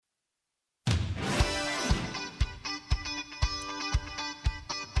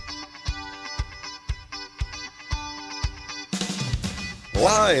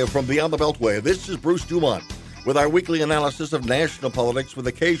Live from Beyond the Beltway, this is Bruce Dumont with our weekly analysis of national politics with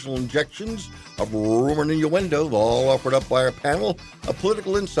occasional injections of rumor and innuendo, all offered up by our panel of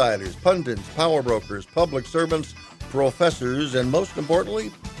political insiders, pundits, power brokers, public servants, professors, and most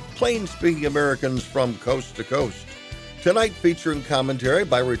importantly, plain-speaking Americans from coast to coast. Tonight featuring commentary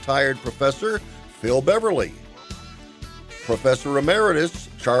by retired Professor Phil Beverly, Professor Emeritus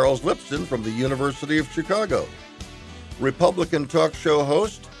Charles Lipson from the University of Chicago, Republican talk show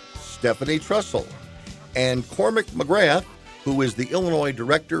host Stephanie Trussel, and Cormack McGrath, who is the Illinois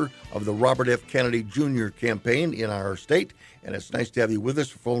director of the Robert F. Kennedy Jr. campaign in our state. And it's nice to have you with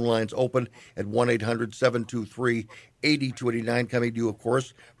us. Phone lines open at 1-800-723-8289, coming to you, of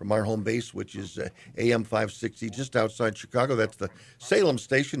course, from our home base, which is AM 560, just outside Chicago. That's the Salem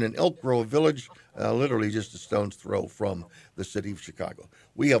station in Elk Grove Village, literally just a stone's throw from the city of Chicago.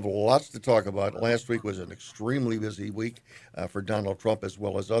 We have lots to talk about. Last week was an extremely busy week for Donald Trump as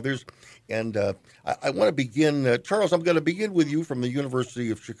well as others. And I want to begin, Charles, I'm going to begin with you from the University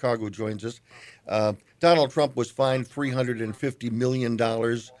of Chicago joins us. Donald Trump was fined $350 million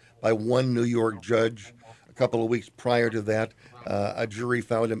by one New York judge. A couple of weeks prior to that, a jury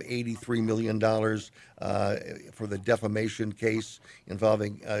found him $83 million for the defamation case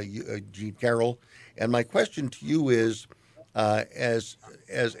involving Jean Carroll. And my question to you is, as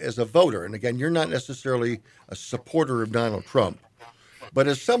a voter, and again, you're not necessarily a supporter of Donald Trump, but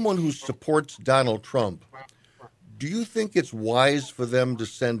as someone who supports Donald Trump, do you think it's wise for them to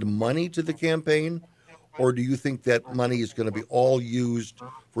send money to the campaign, or do you think that money is going to be all used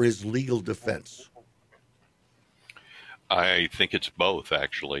for his legal defense? I think it's both,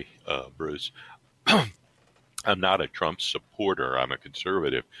 actually, Bruce. I'm not a Trump supporter. I'm a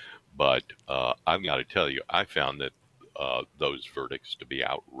conservative. But I've got to tell you, I found that those verdicts to be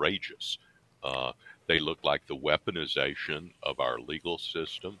outrageous. They look like the weaponization of our legal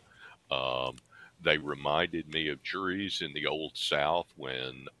system. They reminded me of juries in the Old South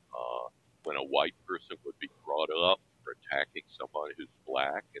when a white person would be brought up for attacking someone who's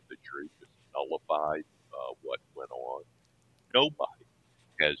black, and the jury just nullified what went on. Nobody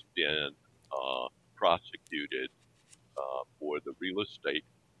has been prosecuted for the real estate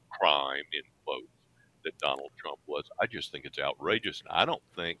crime, in quotes, that Donald Trump was. I just think it's outrageous, and I don't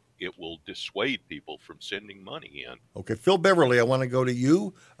think it will dissuade people from sending money in. Okay, Phil Beverly, I want to go to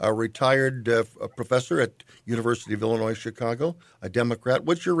you, a retired professor at University of Illinois, Chicago, a Democrat.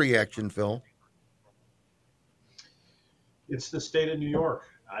 What's your reaction, Phil? It's the state of New York.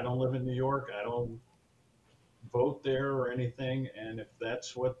 I don't live in New York. I don't vote there or anything, and if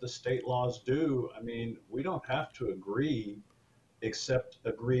that's what the state laws do, I mean, we don't have to agree except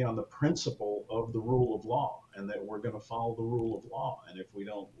agree on the principle of the rule of law and that we're going to follow the rule of law. And if we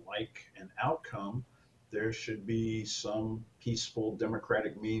don't like an outcome, there should be some peaceful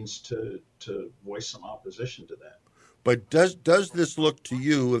democratic means to voice some opposition to that. But does this look to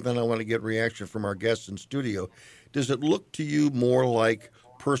you, and then I want to get reaction from our guests in studio, does it look to you more like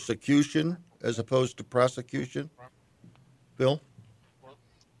persecution as opposed to prosecution? Phil?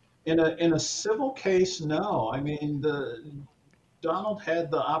 In a civil case, no. I mean, Donald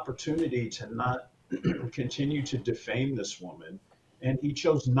had the opportunity to not continue to defame this woman, and he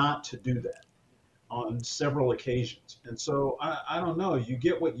chose not to do that on several occasions. And so I don't know. You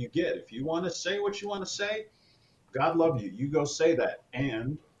get what you get. If you want to say what you want to say, God love you. You go say that.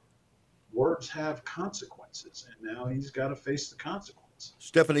 And words have consequences, and now he's got to face the consequences.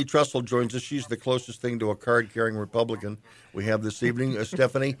 Stephanie Trussel joins us. She's the closest thing to a card-carrying Republican we have this evening.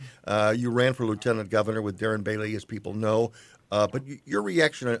 Stephanie, you ran for lieutenant governor with Darren Bailey, as people know. But your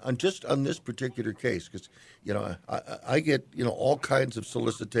reaction on this particular case, because, I get, all kinds of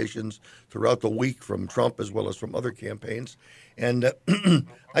solicitations throughout the week from Trump as well as from other campaigns. And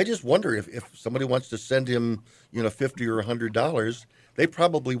I just wonder if somebody wants to send him, $50 or $100, they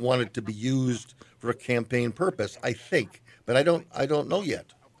probably want it to be used for a campaign purpose, I think. But I don't know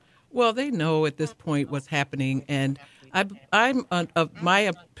yet. Well, they know at this point what's happening, and my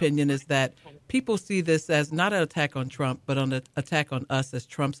opinion is that people see this as not an attack on Trump, but an attack on us as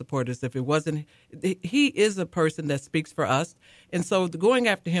Trump supporters. If it wasn't, he is a person that speaks for us, and so going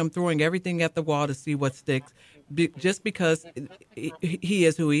after him, throwing everything at the wall to see what sticks, just because he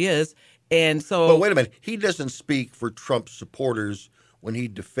is who he is, and so. But wait a minute, he doesn't speak for Trump supporters when he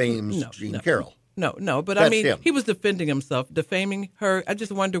defames Jean Carroll. No, but That's I mean, him. He was defending himself, defaming her. I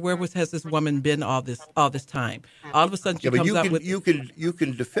just wonder has this woman been all this time? All of a sudden, she comes up with you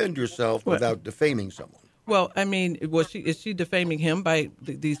can defend yourself without defaming someone. Well, I mean, is she defaming him by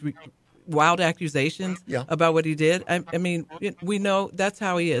these wild accusations Yeah. about what he did. I mean, we know that's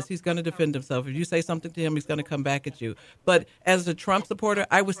how he is. He's going to defend himself. If you say something to him, he's going to come back at you. But as a Trump supporter,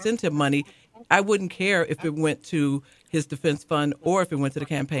 I would send him money. I wouldn't care if it went to his defense fund or if it went to the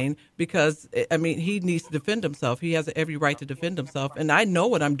campaign because, I mean, he needs to defend himself. He has every right to defend himself. And I know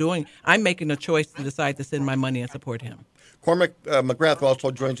what I'm doing. I'm making a choice to decide to send my money and support him. Cormack McGrath also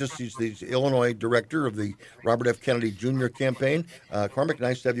joins us. He's the Illinois director of the Robert F. Kennedy Jr. campaign. Cormack,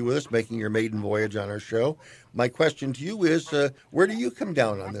 nice to have you with us, making your maiden voyage on our show. My question to you is, where do you come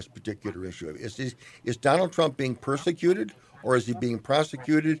down on this particular issue? Is Donald Trump being persecuted, or is he being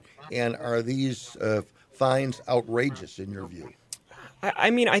prosecuted? And are these fines outrageous in your view? I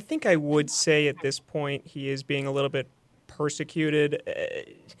mean, I think I would say at this point he is being a little bit persecuted.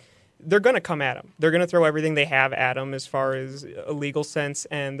 They're going to come at him. They're going to throw everything they have at him as far as a legal sense,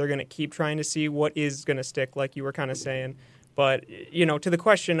 and they're going to keep trying to see what is going to stick, like you were kind of saying. But, you know, to the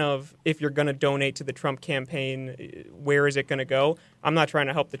question of if you're going to donate to the Trump campaign, where is it going to go? I'm not trying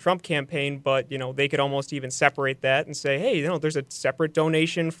to help the Trump campaign, but, you know, they could almost even separate that and say, hey, you know, there's a separate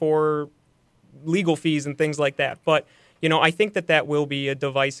donation for legal fees and things like that. But, you know, I think that will be a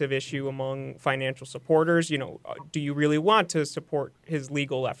divisive issue among financial supporters. You know, do you really want to support his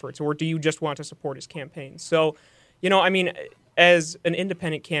legal efforts, or do you just want to support his campaign? So, you know, I mean, as an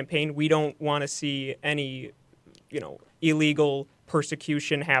independent campaign, we don't want to see any, you know, illegal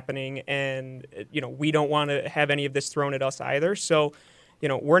persecution happening, and, you know, we don't want to have any of this thrown at us either. So, you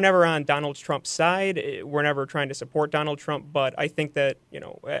know, we're never on Donald Trump's side. We're never trying to support Donald Trump, but I think that, you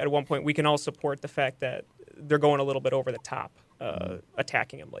know, at one point we can all support the fact that they're going a little bit over the top,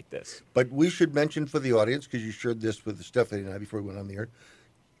 attacking him like this. But we should mention for the audience, because you shared this with Stephanie and I before we went on the air,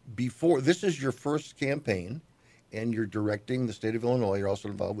 this is your first campaign, and you're directing the state of Illinois. You're also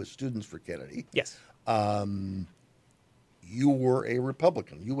involved with Students for Kennedy. Yes. You were a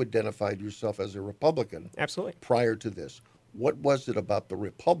Republican. You identified yourself as a Republican. Absolutely. Prior to this. What was it about the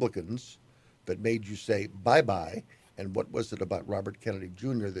Republicans that made you say bye-bye, and what was it about Robert Kennedy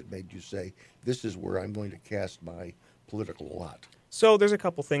Jr. that made you say, this is where I'm going to cast my political lot? So there's a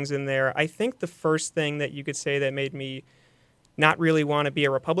couple things in there. I think the first thing that you could say that made me not really want to be a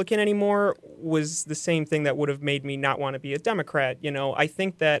Republican anymore was the same thing that would have made me not want to be a Democrat. You know, I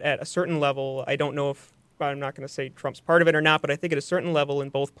think that at a certain level, I don't know if, I'm not going to say Trump's part of it or not, but I think at a certain level in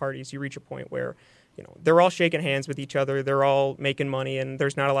both parties, you reach a point where, you know, they're all shaking hands with each other, they're all making money, and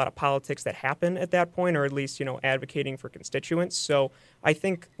there's not a lot of politics that happen at that point, or at least, you know, advocating for constituents. So I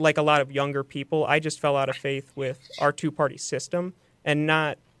think, like a lot of younger people, I just fell out of faith with our two-party system and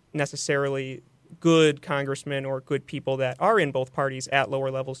not necessarily good congressmen or good people that are in both parties at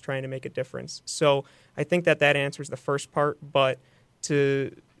lower levels trying to make a difference. So I think that answers the first part. But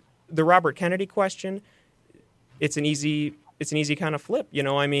to the Robert Kennedy question, it's an easy kind of flip. You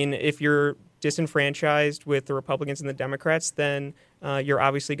know, I mean, if you're disenfranchised with the Republicans and the Democrats, then you're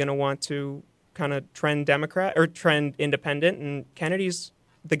obviously going to want to kind of trend Democrat or trend independent. And Kennedy's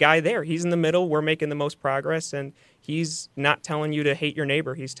the guy there. He's in the middle. We're making the most progress, and he's not telling you to hate your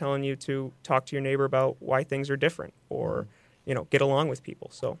neighbor. He's telling you to talk to your neighbor about why things are different, or, you know, get along with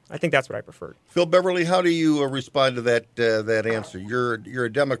people. So I think that's what I preferred. Phil Beverly, how do you respond to that answer? You're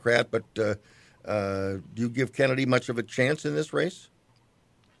a Democrat, but do you give Kennedy much of a chance in this race?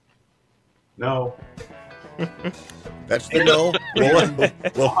 No. That's the no.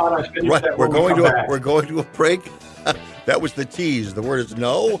 We're going to a break. That was the tease. The word is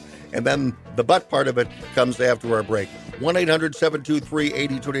no, and then the but part of it comes after our break.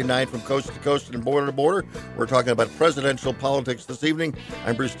 1-800-723-8029 from coast to coast and border to border. We're talking about presidential politics this evening.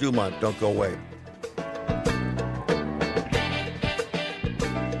 I'm Bruce Dumont. Don't go away.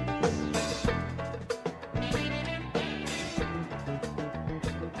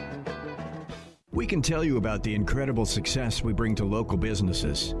 We can tell you about the incredible success we bring to local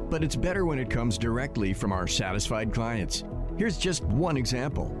businesses, but it's better when it comes directly from our satisfied clients. Here's just one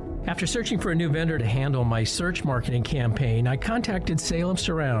example. After searching for a new vendor to handle my search marketing campaign, I contacted Salem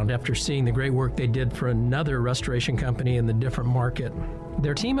Surround after seeing the great work they did for another restoration company in the different market.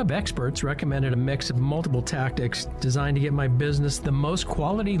 Their team of experts recommended a mix of multiple tactics designed to get my business the most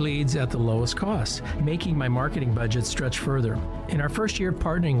quality leads at the lowest cost, making my marketing budget stretch further. In our first year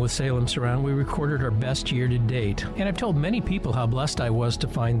partnering with Salem Surround, we recorded our best year to date, and I've told many people how blessed I was to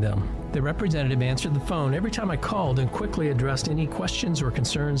find them. The representative answered the phone every time I called and quickly addressed any questions or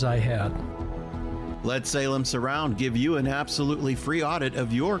concerns I had. Let Salem Surround give you an absolutely free audit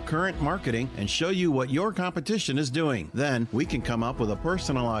of your current marketing and show you what your competition is doing. Then we can come up with a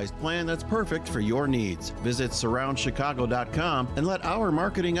personalized plan that's perfect for your needs. Visit surroundchicago.com and let our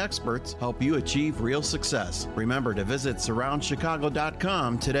marketing experts help you achieve real success. Remember to visit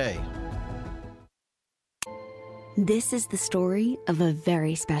surroundchicago.com today. This is the story of a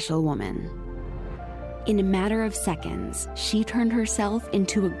very special woman. In a matter of seconds, she turned herself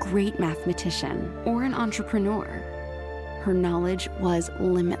into a great mathematician or an entrepreneur. Her knowledge was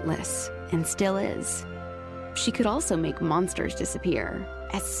limitless and still is. She could also make monsters disappear,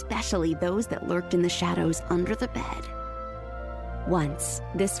 especially those that lurked in the shadows under the bed. Once,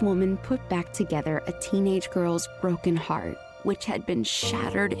 this woman put back together a teenage girl's broken heart, which had been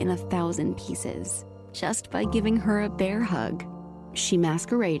shattered in 1,000 pieces, just by giving her a bear hug. She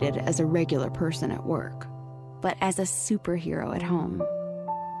masqueraded as a regular person at work, but as a superhero at home.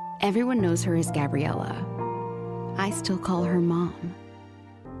 Everyone knows her as Gabriella. I still call her Mom.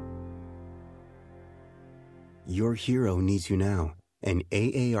 Your hero needs you now, and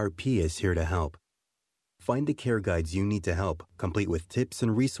AARP is here to help. Find the care guides you need to help, complete with tips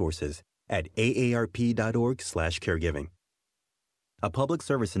and resources at aarp.org/caregiving. A public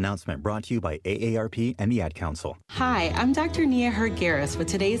service announcement brought to you by AARP and the Ad Council. Hi, I'm Dr. Nia Hergeris with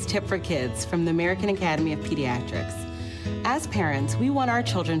today's tip for kids from the American Academy of Pediatrics. As parents, we want our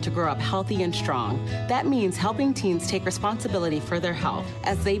children to grow up healthy and strong. That means helping teens take responsibility for their health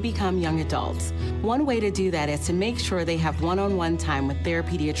as they become young adults. One way to do that is to make sure they have one-on-one time with their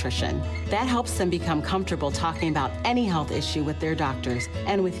pediatrician. That helps them become comfortable talking about any health issue with their doctors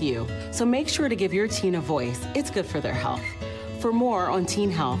and with you. So make sure to give your teen a voice. It's good for their health. For more on teen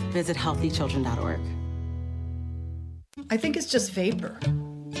health, visit healthychildren.org. I think it's just vapor.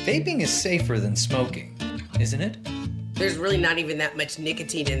 Vaping is safer than smoking, isn't it? There's really not even that much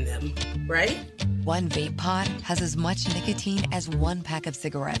nicotine in them, right? One vape pod has as much nicotine as one pack of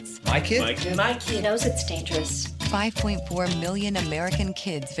cigarettes. My kid knows it's dangerous. 5.4 million American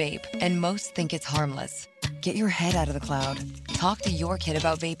kids vape, and most think it's harmless. Get your head out of the cloud. Talk to your kid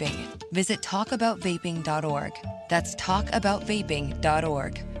about vaping. Visit talkaboutvaping.org. That's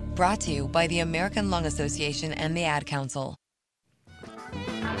talkaboutvaping.org. Brought to you by the American Lung Association and the Ad Council.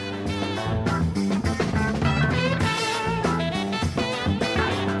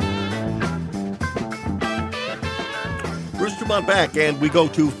 Bruce Dumont back, and we go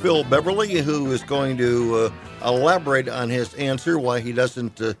to Phil Beverly, who is going to elaborate on his answer why he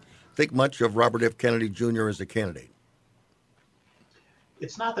doesn't think much of Robert F. Kennedy Jr. as a candidate.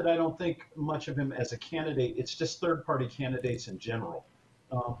 It's not that I don't think much of him as a candidate. It's just third-party candidates in general.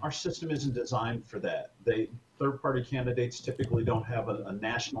 Our system isn't designed for that. Third-party candidates typically don't have a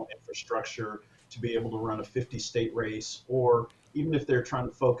national infrastructure to be able to run a 50-state race, or even if they're trying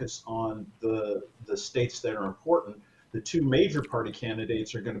to focus on the states that are important, the two major party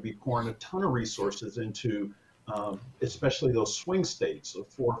candidates are going to be pouring a ton of resources into especially those swing states, the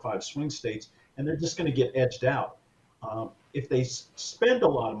 4 or 5 swing states, and they're just going to get edged out. If they spend a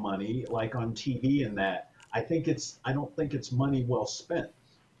lot of money, like on TV and that, I don't think it's money well spent.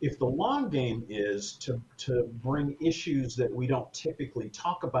 If the long game is to bring issues that we don't typically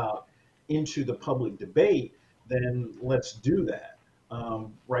talk about into the public debate, then let's do that.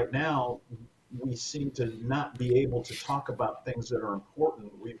 Right now, we seem to not be able to talk about things that are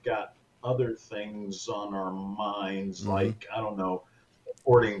important. We've got other things on our minds, like, I don't know,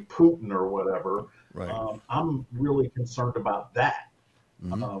 supporting Putin or whatever. Right. I'm really concerned about that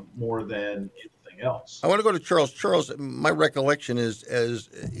more than anything else. I want to go to Charles. Charles, my recollection is, as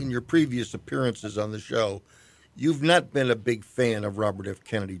in your previous appearances on the show, you've not been a big fan of Robert F.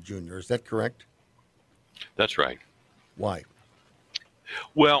 Kennedy Jr. Is that correct? That's right. Why?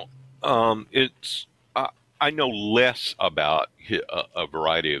 Well, I know less about a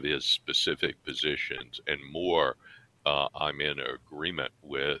variety of his specific positions and more. I'm in agreement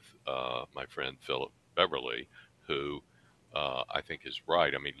with my friend Philip Beverly, who I think is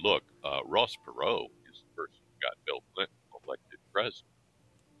right. I mean, look, Ross Perot is the person who got Bill Clinton elected president.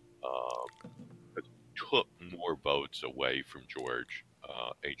 But took more votes away from George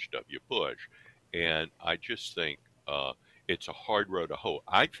H.W. Bush. And I just think it's a hard road to hoe.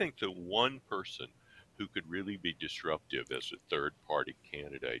 I think the one person who could really be disruptive as a third-party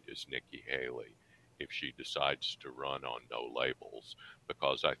candidate is Nikki Haley, if she decides to run on no labels,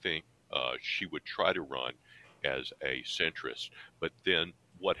 because I think she would try to run as a centrist. But then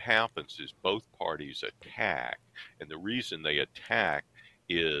what happens is both parties attack, and the reason they attack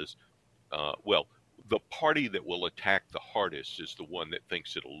is, the party that will attack the hardest is the one that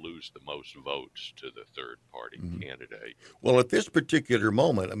thinks it'll lose the most votes to the third-party candidate. Well, at this particular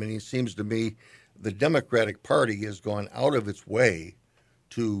moment, I mean, it seems to me the Democratic Party has gone out of its way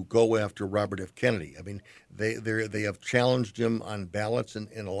to go after Robert F. Kennedy. I mean, they have challenged him on ballots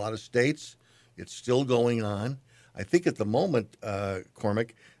in a lot of states. It's still going on. I think at the moment,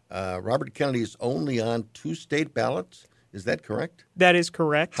 Cormack, Robert Kennedy is only on 2 state ballots. Is that correct? That is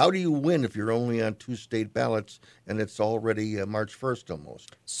correct. How do you win if you're only on 2 state ballots and it's already March 1st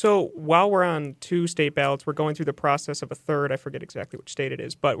almost? So while we're on 2 state ballots, we're going through the process of a third. I forget exactly which state it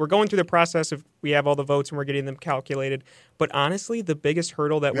is, but we're going through the process of we have all the votes and we're getting them calculated. But honestly, the biggest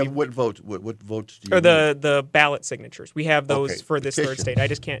hurdle that what votes? What votes do you? Or the ballot signatures. We have those for this petitions. third state. I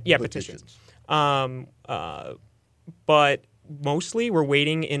just can't. Yeah, petitions. But mostly we're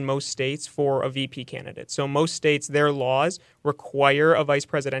waiting in most states for a VP candidate. So most states, their laws require a vice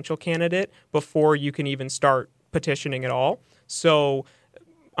presidential candidate before you can even start petitioning at all. So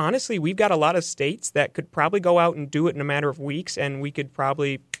honestly, we've got a lot of states that could probably go out and do it in a matter of weeks, and we could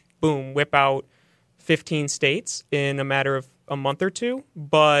probably, boom, whip out 15 states in a matter of a month or two,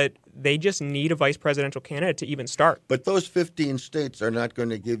 but they just need a vice presidential candidate to even start. But those 15 states are not going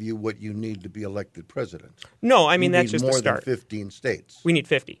to give you what you need to be elected president. No, I mean, that's just the start. More than 15 states. We need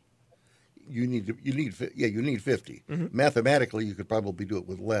 50. You need 50. Mm-hmm. Mathematically, you could probably do it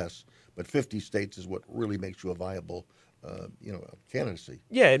with less, but 50 states is what really makes you a viable, candidacy.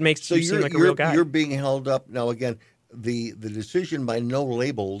 Yeah, it makes you seem like a real guy. You're being held up now. Again, the decision by No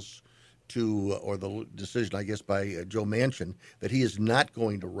Labels or the decision, I guess, by Joe Manchin that he is not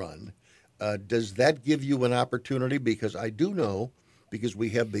going to run. Does that give you an opportunity? Because I do know, because we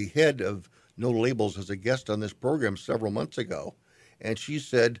have the head of No Labels as a guest on this program several months ago, and she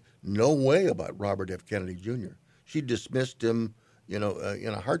said no way about Robert F. Kennedy Jr. She dismissed him, in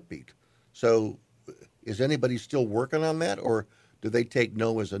a heartbeat. So is anybody still working on that, or do they take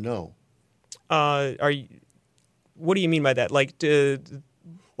no as a no? What do you mean by that?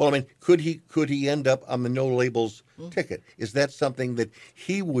 Well, I mean, could he end up on the No Labels ticket? Is that something that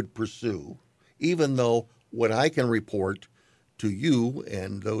he would pursue, even though what I can report to you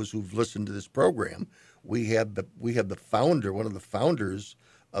and those who've listened to this program, we have the founder, one of the founders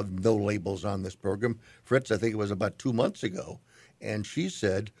of No Labels on this program, Fritz, I think it was about 2 months ago, and she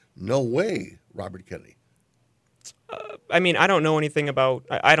said, no way, Robert Kennedy. I mean, I don't know anything about,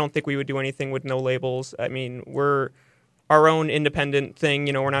 I don't think we would do anything with No Labels. I mean, we're our own independent thing,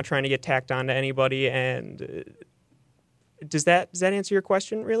 we're not trying to get tacked on to anybody. And does that answer your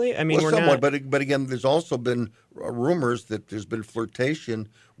question, really? I mean, well, we're somewhat, not. But again, there's also been rumors that there's been flirtation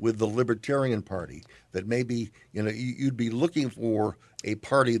with the Libertarian Party. That maybe you'd be looking for a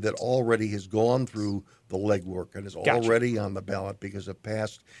party that already has gone through the legwork and is already on the ballot because of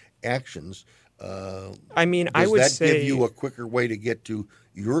past actions. I mean, I would say, give you a quicker way to get to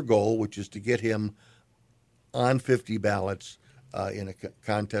your goal, which is to get him on 50 ballots in a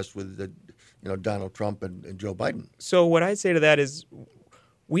contest with Donald Trump and Joe Biden? So what I'd say to that is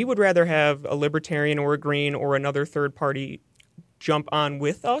we would rather have a Libertarian or a Green or another third party jump on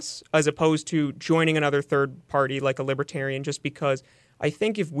with us as opposed to joining another third party like a Libertarian, just because I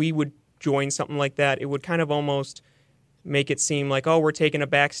think if we would join something like that, it would kind of almost make it seem like, oh, we're taking a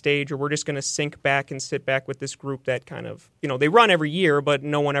backstage, or we're just going to sink back and sit back with this group that kind of, they run every year, but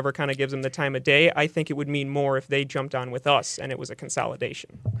no one ever kind of gives them the time of day. I think it would mean more if they jumped on with us and it was a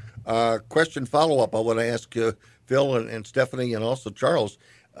consolidation. Question follow-up. I want to ask Phil and Stephanie and also Charles.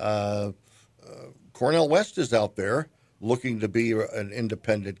 Cornel West is out there looking to be an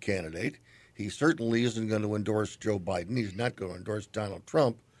independent candidate. He certainly isn't going to endorse Joe Biden. He's not going to endorse Donald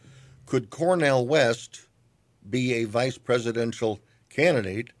Trump. Could Cornel West be a vice presidential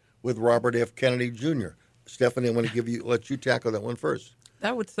candidate with Robert F. Kennedy Jr.? Stephanie, I want to let you tackle that one first.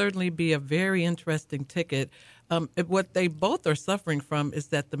 That would certainly be a very interesting ticket. What they both are suffering from is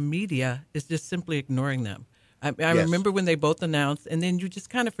that the media is just simply ignoring them. I remember when they both announced, and then you just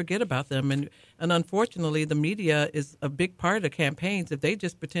kind of forget about them. And unfortunately, the media is a big part of campaigns. If they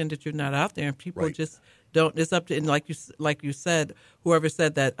just pretend that you're not out there and people just don't, it's up to, and like you said, whoever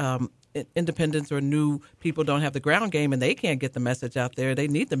said that independents or new people don't have the ground game and they can't get the message out there. They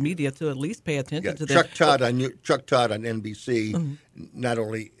need the media to at least pay attention to them. Chuck Todd on NBC, not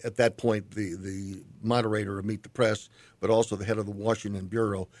only at that point the moderator of Meet the Press, but also the head of the Washington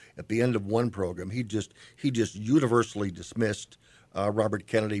Bureau. At the end of one program, he just universally dismissed Robert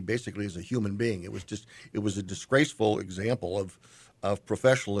Kennedy basically as a human being. It was a disgraceful example of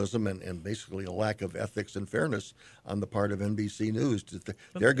professionalism and basically a lack of ethics and fairness on the part of NBC News.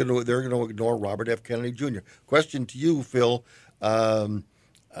 They're going to ignore Robert F. Kennedy Jr. Question to you, Phil.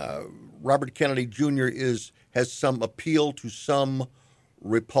 Robert Kennedy Jr. has some appeal to some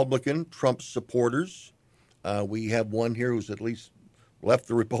Republican Trump supporters. We have one here who's at least left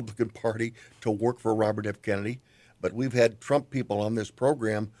the Republican Party to work for Robert F. Kennedy. But we've had Trump people on this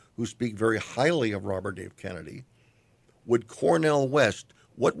program who speak very highly of Robert F. Kennedy. Would Cornel West,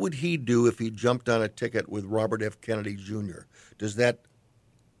 what would he do if he jumped on a ticket with Robert F. Kennedy Jr.? Does that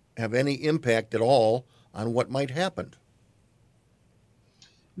have any impact at all on what might happen?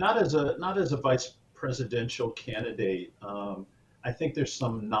 not as a vice presidential candidate. I think there's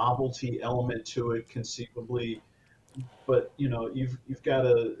some novelty element to it, conceivably, but you've got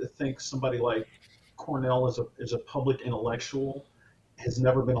to think somebody like Cornell is a public intellectual, has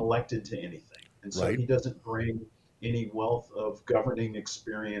never been elected to anything, and so Right. he doesn't bring any wealth of governing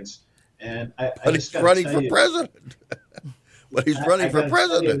experience. And I But just he's got to running tell for you, president. But he's running for gotta tell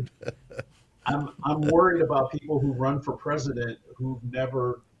president. you, I'm worried about people who run for president who've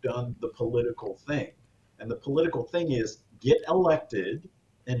never done the political thing. And the political thing is get elected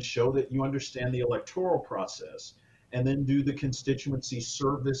and show that you understand the electoral process, and then do the constituency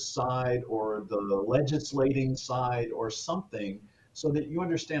service side or the legislating side or something so that you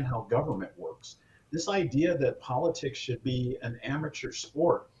understand how government works. This idea that politics should be an amateur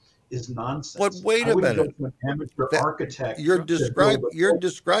sport is nonsense. But wait I a wouldn't go minute. to an amateur architect You're to build a you're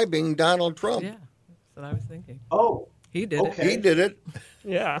describing Donald Trump. Yeah, that's what I was thinking. Oh, He did okay. He did it.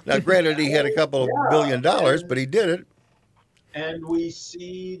 Yeah. Now, granted, he had a couple of $1 billion, but he did it. And we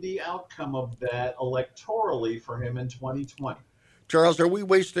see the outcome of that electorally for him in 2020. Charles, are we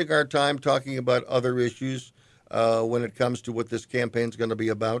wasting our time talking about other issues when it comes to what this campaign's going to be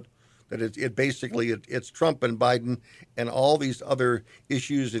about? That it's Trump and Biden, and all these other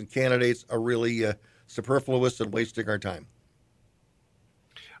issues and candidates are really superfluous and wasting our time.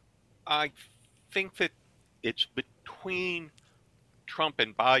 I think that it's between Trump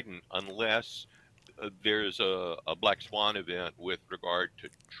and Biden unless there's a black swan event with regard to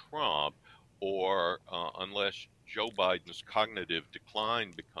Trump, or unless Joe Biden's cognitive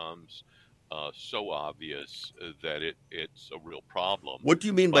decline becomes so obvious that it's a real problem. What do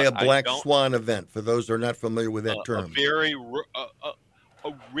you mean by a black swan event, for those who are not familiar with that term? A very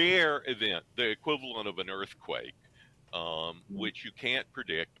a rare event, the equivalent of an earthquake, which you can't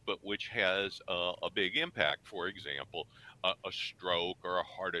predict, but which has a big impact. For example, a stroke or a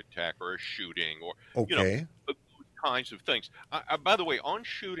heart attack or a shooting, or those kinds of things. By the way, on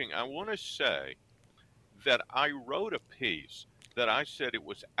shooting, I want to say that I wrote a piece that I said it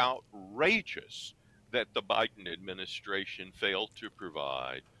was outrageous that the Biden administration failed to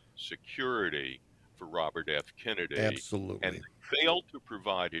provide security for Robert F. Kennedy. Absolutely. And failed to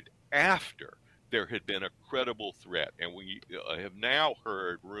provide it after there had been a credible threat. And we have now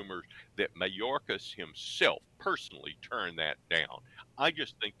heard rumors that Mayorkas himself personally turned that down. I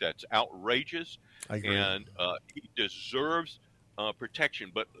just think that's outrageous. I agree. And he deserves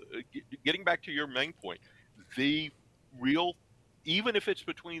protection. But getting back to your main point, the real, even if it's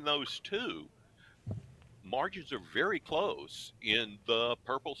between those two, margins are very close in the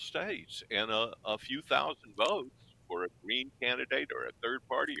purple states, and a few thousand votes for a Green candidate or a third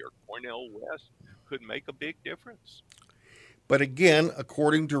party or Cornell West could make a big difference. But again,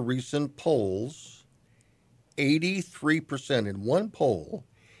 according to recent polls, 83% in one poll,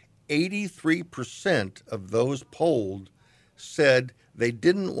 83% of those polled said they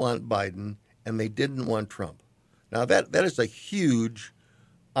didn't want Biden and they didn't want Trump. Now, that is a huge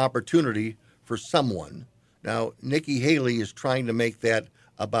opportunity for someone. Now, Nikki Haley is trying to make that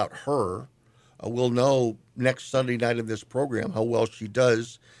about her. We'll know next Sunday night of this program how well she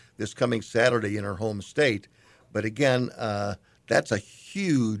does this coming Saturday in her home state. But again, that's a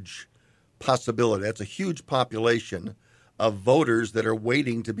huge possibility. That's a huge population of voters that are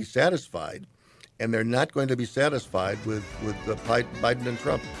waiting to be satisfied, and they're not going to be satisfied with Biden and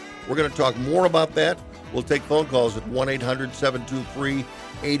Trump. We're going to talk more about that. We'll take phone calls at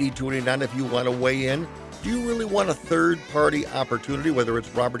 1-800-723-8289 if you want to weigh in. Do you really want a third-party opportunity, whether it's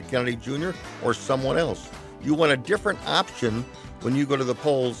Robert Kennedy Jr. or someone else? You want a different option when you go to the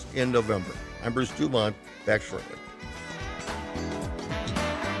polls in November. I'm Bruce Dumont. Back shortly.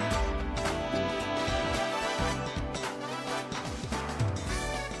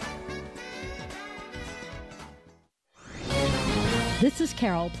 This is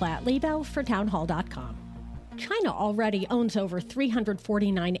Carol Platt-Liebau for townhall.com. China already owns over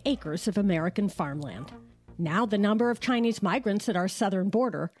 349 acres of American farmland. Now the number of Chinese migrants at our southern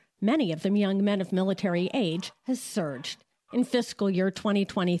border, many of them young men of military age, has surged. In fiscal year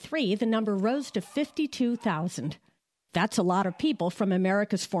 2023, the number rose to 52,000. That's a lot of people from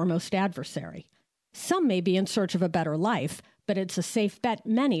America's foremost adversary. Some may be in search of a better life, but it's a safe bet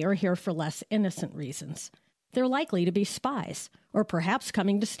many are here for less innocent reasons. They're likely to be spies, or perhaps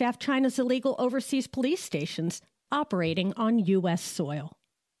coming to staff China's illegal overseas police stations operating on U.S. soil.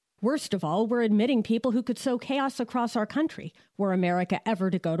 Worst of all, we're admitting people who could sow chaos across our country were America ever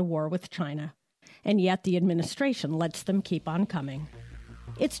to go to war with China. And yet the administration lets them keep on coming.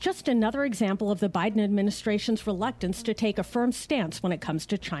 It's just another example of the Biden administration's reluctance to take a firm stance when it comes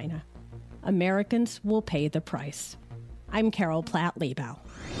to China. Americans will pay the price. I'm Carol Platt-Liebau.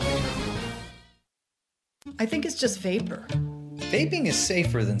 I think it's just vapor. Vaping is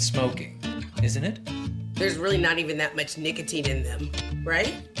safer than smoking, isn't it? There's really not even that much nicotine in them,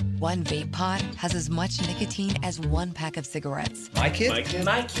 right? One vape pod has as much nicotine as one pack of cigarettes. My kid?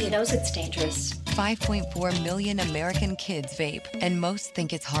 My kid knows it's dangerous. 5.4 million American kids vape, and most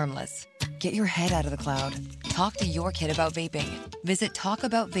think it's harmless. Get your head out of the cloud. Talk to your kid about vaping. Visit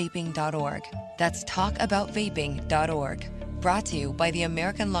talkaboutvaping.org. That's talkaboutvaping.org. Brought to you by the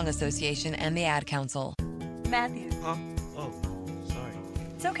American Lung Association and the Ad Council. Matthew. Huh? Oh, sorry.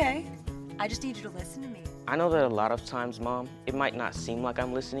 It's okay. I just need you to listen to me. I know that a lot of times, Mom, it might not seem like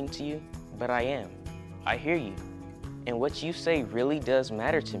I'm listening to you, but I am. I hear you. And what you say really does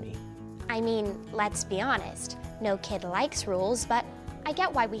matter to me. I mean, let's be honest. No kid likes rules, but I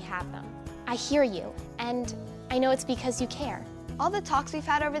get why we have them. I hear you, and I know it's because you care. All the talks we've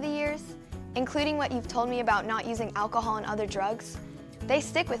had over the years, including what you've told me about not using alcohol and other drugs, they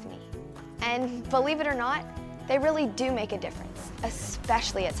stick with me. And believe it or not, they really do make a difference,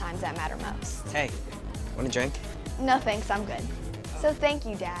 especially at times that matter most. Hey, want a drink? No thanks, I'm good. So thank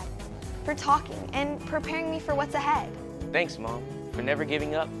you, Dad, for talking and preparing me for what's ahead. Thanks, Mom, for never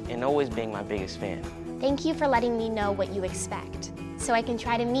giving up and always being my biggest fan. Thank you for letting me know what you expect, so I can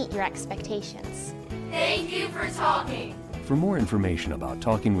try to meet your expectations. Thank you for talking. For more information about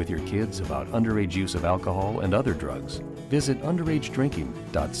talking with your kids about underage use of alcohol and other drugs, visit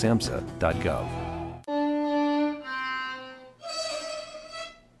underagedrinking.samhsa.gov.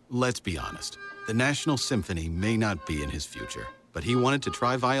 Let's be honest. The National Symphony may not be in his future, but he wanted to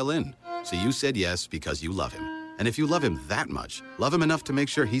try violin. So you said yes because you love him. And if you love him that much, love him enough to make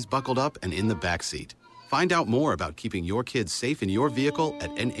sure he's buckled up and in the back seat. Find out more about keeping your kids safe in your vehicle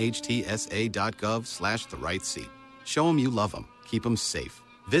at nhtsa.gov/the-right-seat. Show them you love them. Keep them safe.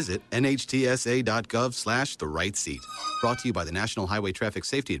 Visit nhtsa.gov/the-right-seat. Brought to you by the National Highway Traffic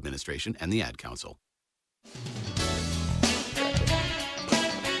Safety Administration and the Ad Council.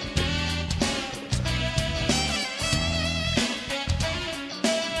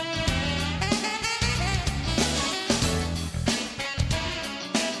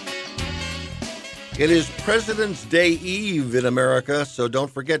 It is President's Day Eve in America, so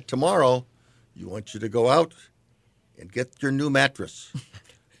don't forget tomorrow, you want you to go out and get your new mattress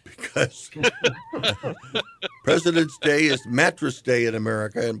because President's Day is Mattress Day in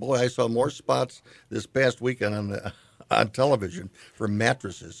America. And boy, I saw more spots this past weekend on television for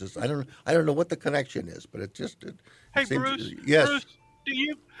mattresses. I don't know what the connection is, but it Hey, seems, Bruce. yes. Bruce,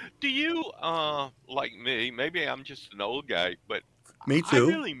 do you like me? Maybe I'm just an old guy, but Me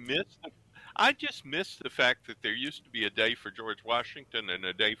too. I just miss the fact that there used to be a day for George Washington and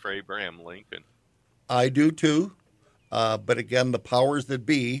a day for Abraham Lincoln. I do too. But again, the powers that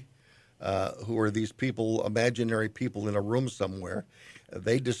be, who are these people, imaginary people in a room somewhere,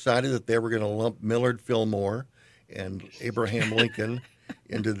 they decided that they were going to lump Millard Fillmore and Abraham Lincoln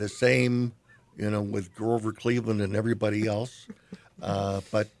into the same, with Grover Cleveland and everybody else.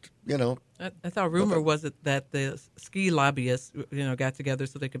 But, I thought rumor was that the ski lobbyists, got together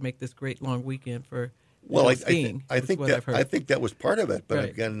so they could make this great long weekend for skiing. I think that was part of it. But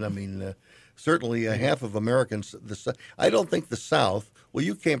again, I mean, certainly half of Americans. I don't think the South. Well,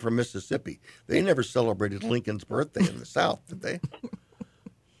 you came from Mississippi. They never celebrated Lincoln's birthday in the South, did they?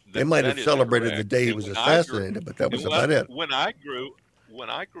 They might have celebrated the day he was assassinated, but that was about it. When I grew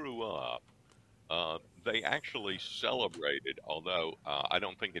up, they actually celebrated, although I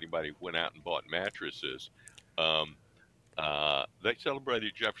don't think anybody went out and bought mattresses. They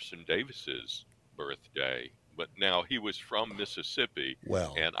celebrated Jefferson Davis's birthday, but now he was from Mississippi,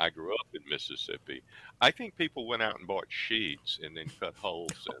 and I grew up in Mississippi. I think people went out and bought sheets and then cut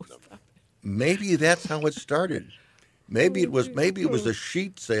holes in them. Maybe that's how it started. Maybe it was a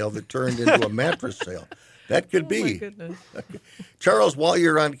sheet sale that turned into a mattress sale. That could be. My goodness. Charles, while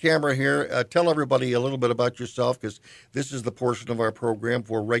you're on camera here, tell everybody a little bit about yourself, because this is the portion of our program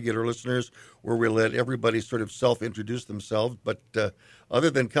for regular listeners where we let everybody sort of self-introduce themselves. But other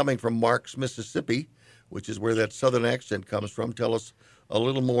than coming from Marks, Mississippi, which is where that southern accent comes from, tell us a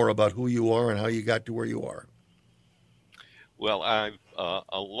little more about who you are and how you got to where you are. Well, I'm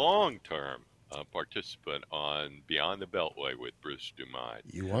a long-term participant on Beyond the Beltway with Bruce Dumont.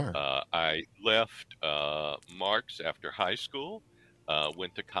 You are. I left Marks after high school,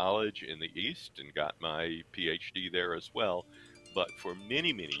 went to college in the East and got my PhD there as well. But for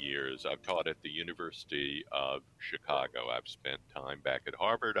many, many years, I've taught at the University of Chicago. I've spent time back at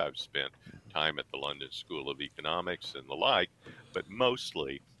Harvard. I've spent time at the London School of Economics and the like. But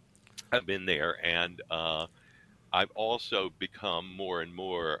mostly, I've been there. And I've also become more and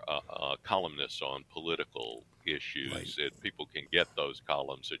more a columnist on political issues. People can get those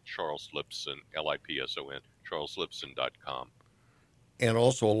columns at Charles Lipson, Lipson, charleslipson.com. And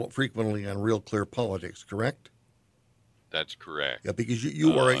also frequently on Real Clear Politics, correct? That's correct. Yeah, because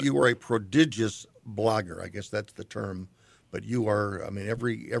you are a prodigious blogger. I guess that's the term. But you are, I mean,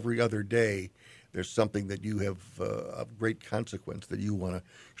 every other day there's something that you have of great consequence that you want to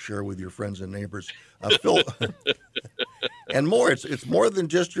share with your friends and neighbors. Phil, and more. It's more than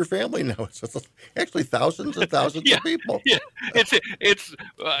just your family now. It's actually thousands and thousands of people. Yeah, it's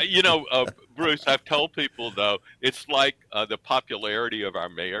Bruce, I've told people, though, it's like the popularity of our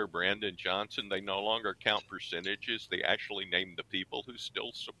mayor, Brandon Johnson. They no longer count percentages. They actually name the people who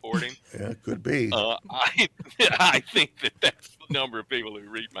still support him. Yeah, it could be. I think that's the number of people who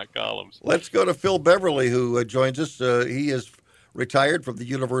read my columns. Let's go to Phil Beverly, who joins us. He is retired from the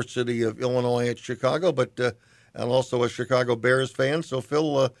University of Illinois at Chicago, but and also a Chicago Bears fan. So, Phil,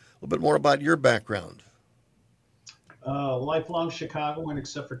 a little bit more about your background. Lifelong Chicagoan,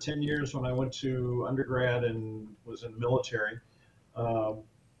 except for 10 years when I went to undergrad and was in the military.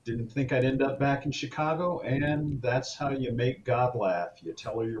 Didn't think I'd end up back in Chicago, and that's how you make God laugh. You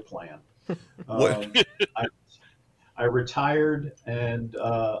tell her your plan. I retired and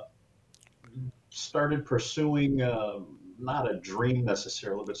started pursuing not a dream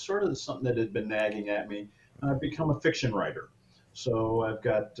necessarily, but sort of something that had been nagging at me. I've become a fiction writer. So I've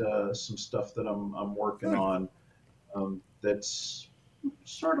got some stuff that I'm working on that's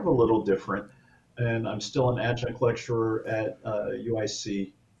sort of a little different. And I'm still an adjunct lecturer at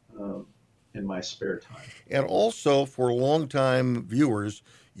UIC in my spare time. And also, for longtime viewers,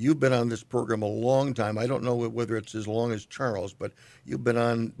 you've been on this program a long time. I don't know whether it's as long as Charles, but you've been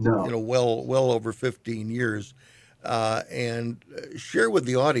on well over 15 years. And share with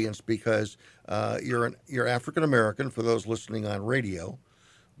the audience, because you're African American for those listening on radio,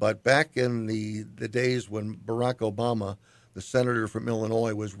 but back in the days when Barack Obama, the senator from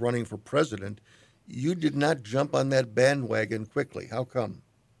Illinois, was running for president, you did not jump on that bandwagon quickly. How come?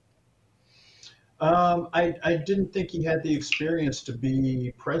 I didn't think he had the experience to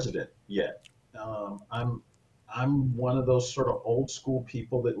be president yet. I'm one of those sort of old school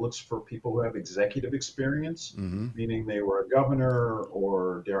people that looks for people who have executive experience, meaning they were a governor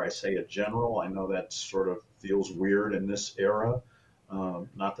or, dare I say, a general. I know that sort of feels weird in this era.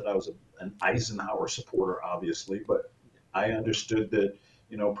 Not that I was an Eisenhower supporter, obviously, but I understood that,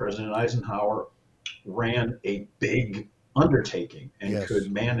 President Eisenhower ran a big undertaking and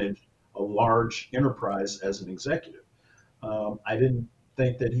could manage a large enterprise as an executive. I didn't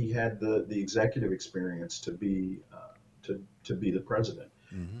think that he had the executive experience to be the president.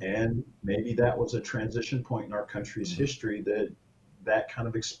 And maybe that was a transition point in our country's history, that kind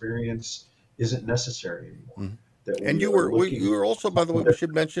of experience isn't necessary anymore. And you were also, by the way, we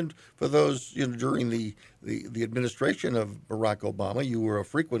should mention for those during the administration of Barack Obama, you were a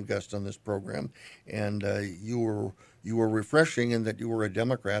frequent guest on this program, and you were refreshing in that you were a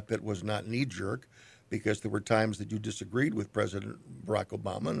Democrat that was not knee-jerk, because there were times that you disagreed with President Barack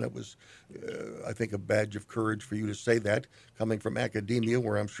Obama, and it was, I think, a badge of courage for you to say that, coming from academia,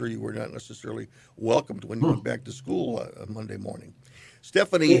 where I'm sure you were not necessarily welcomed when you went back to school on Monday morning.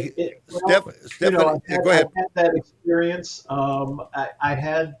 Stephanie, Stephanie, go ahead. I had that experience. I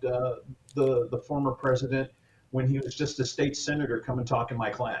had the former president, when he was just a state senator, come and talk in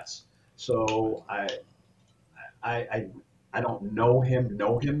my class. So I don't know him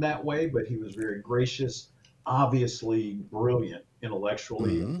that way, but he was very gracious, obviously brilliant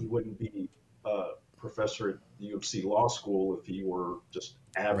intellectually. He wouldn't be a professor at the U of C Law School if he were just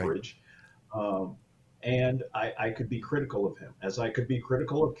average. Right. And I could be critical of him, as I could be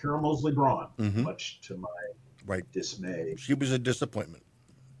critical of Carol Moseley Braun, much to my dismay. She was a disappointment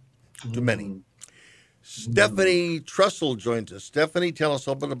to many. Stephanie Trussel joins us. Stephanie, tell us a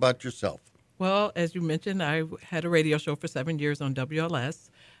little bit about yourself. Well, as you mentioned, I had a radio show for 7 years on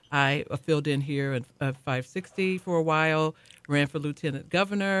WLS. I filled in here at 560 for a while, ran for lieutenant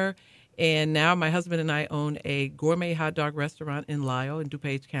governor, and now my husband and I own a gourmet hot dog restaurant in Lisle in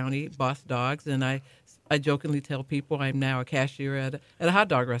DuPage County, Boss Dogs, and I jokingly tell people I'm now a cashier at a hot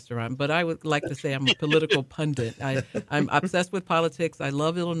dog restaurant, but I would like to say I'm a political pundit. I'm obsessed with politics. I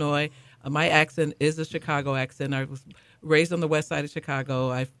love Illinois. My accent is a Chicago accent. I was raised on the west side of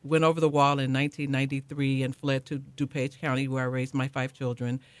Chicago. I went over the wall in 1993 and fled to DuPage County, where I raised my 5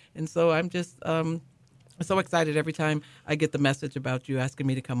 children. And so I'm just so excited every time I get the message about you asking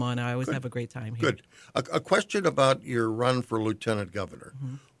me to come on. I always have a great time here. Good. A question about your run for lieutenant governor.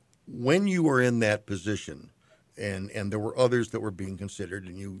 When you were in that position, and there were others that were being considered,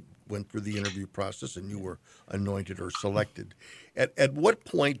 and you went through the interview process and you were anointed or selected. At what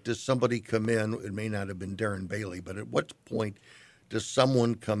point does somebody come in? It may not have been Darren Bailey, but at what point does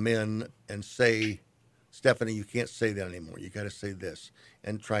someone come in and say, Stephanie, you can't say that anymore. You got to say this,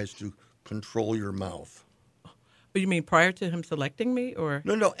 and tries to control your mouth? But you mean prior to him selecting me, or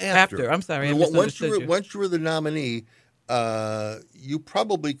no, after? I'm sorry, I once misunderstood you were the nominee, you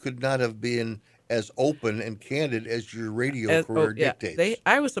probably could not have been as open and candid as your radio career dictates.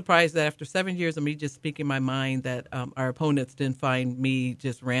 I was surprised that after 7 years of me just speaking my mind, that our opponents didn't find me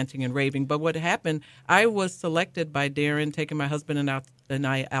just ranting and raving. But what happened, I was selected by Darren, taking my husband and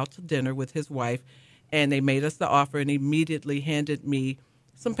I out to dinner with his wife, and they made us the offer and immediately handed me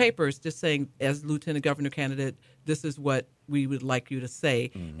some papers just saying, as lieutenant governor candidate, this is what we would like you to say.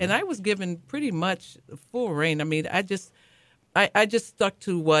 Mm-hmm. And I was given pretty much full reign. I mean, I just stuck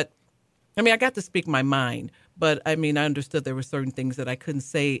to what, I mean, I got to speak my mind, but I mean, I understood there were certain ththings that I couldn't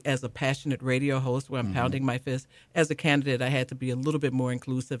say as a passionate radio host where I'm pounding my fist. As a candidate, I had to be a little bit more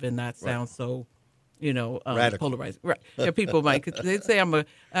inclusive and not sound so, polarized. Right. Yeah, people might, they'd say I'm a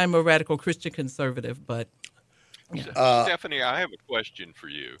radical Christian conservative, but. Yeah. Stephanie, I have a question for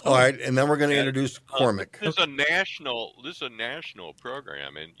you. All right, and then we're going to introduce Cormack. This is a national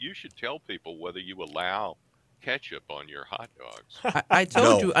program, and you should tell people whether you allow ketchup on your hot dogs. I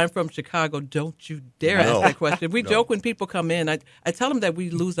told you I'm from Chicago. Don't you dare ask that question. We joke when people come in. I tell them that we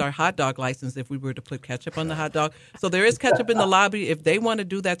lose our hot dog license if we were to put ketchup on the hot dog. So there is ketchup in the lobby. If they want to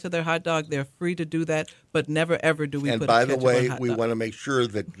do that to their hot dog, they're free to do that. But never, ever do we put ketchup on hot dog. And by the way, we want to make sure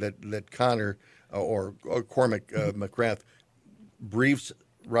that Connor or Cormack McGrath briefs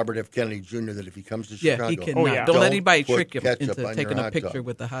Robert F. Kennedy Jr. that if he comes to Chicago, he cannot. Don't let anybody trick him into taking a picture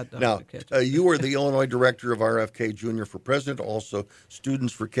with the hot dog. Now, you are the Illinois director of RFK Jr. for president, also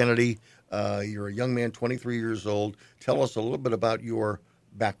Students for Kennedy. You're a young man, 23 years old. Tell us a little bit about your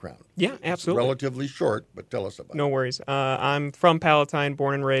background. Yeah, absolutely. It's relatively short, but tell us about it. No worries. I'm from Palatine,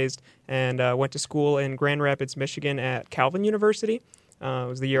 born and raised, and went to school in Grand Rapids, Michigan at Calvin University. It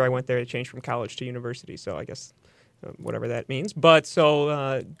was the year I went there to change from college to university, so I guess whatever that means. But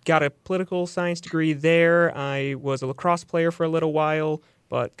so got a political science degree there. I was a lacrosse player for a little while,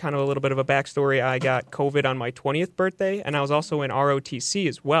 but kind of a little bit of a backstory. I got COVID on my 20th birthday, and I was also in ROTC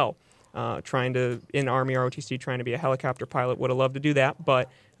as well, in Army ROTC, trying to be a helicopter pilot. Would have loved to do that,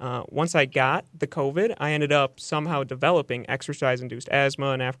 but once I got the COVID, I ended up somehow developing exercise-induced asthma,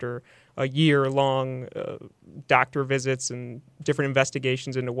 and after a year-long doctor visits and different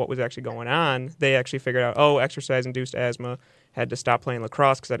investigations into what was actually going on, they actually figured out, exercise-induced asthma, had to stop playing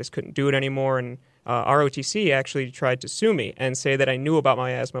lacrosse because I just couldn't do it anymore, and ROTC actually tried to sue me and say that I knew about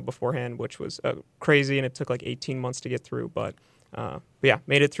my asthma beforehand, which was crazy, and it took like 18 months to get through, but yeah,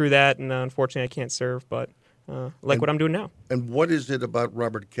 made it through that, and unfortunately I can't serve, but what I'm doing now. And what is it about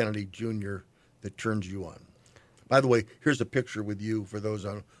Robert Kennedy Jr. that turns you on? By the way, here's a picture with you for those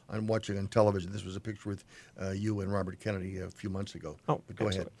on watching on television. This was a picture with you and Robert Kennedy a few months ago. Oh, but go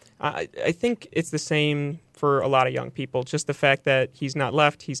ahead. I think it's the same for a lot of young people. Just the fact that he's not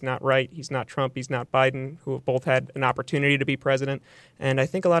left, he's not right, he's not Trump, he's not Biden, who have both had an opportunity to be president. And I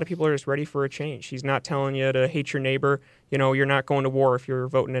think a lot of people are just ready for a change. He's not telling you to hate your neighbor. You know, you're not going to war if you're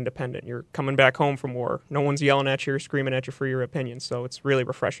voting independent. You're coming back home from war. No one's yelling at you or screaming at you for your opinion. So it's really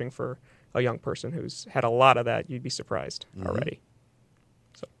refreshing for a young person who's had a lot of that. You'd be surprised already.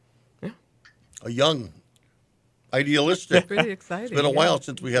 So, yeah. A young, idealistic. Pretty exciting. It's been a while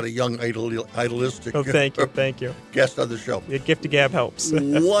since we had a young, idealistic. Oh, thank you. Guest on the show. The gift to gab helps.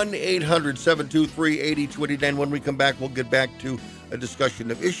 1-800-723-8029. When we come back, we'll get back to a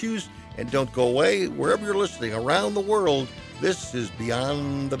discussion of issues. And don't go away. Wherever you're listening around the world, this is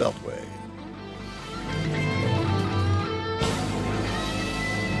Beyond the Beltway.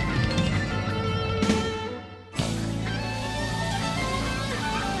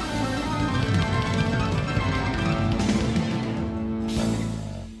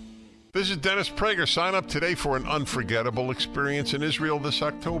 Visit Dennis Prager. Sign up today for an unforgettable experience in Israel this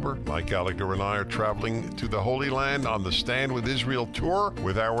October. Mike Gallagher and I are traveling to the Holy Land on the Stand with Israel tour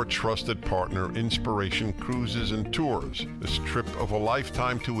with our trusted partner, Inspiration Cruises and Tours. This trip of a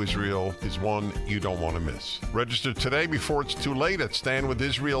lifetime to Israel is one you don't want to miss. Register today before it's too late at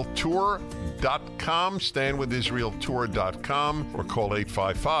standwithisraeltour.com, standwithisraeltour.com, or call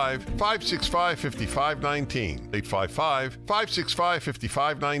 855-565-5519,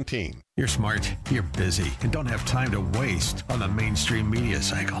 855-565-5519. You're smart, you're busy, and don't have time to waste on the mainstream media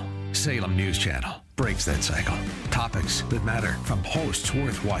cycle. Salem News Channel breaks that cycle. Topics that matter from hosts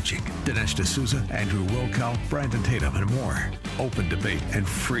worth watching. Dinesh D'Souza, Andrew Wilkow, Brandon Tatum, and more. Open debate and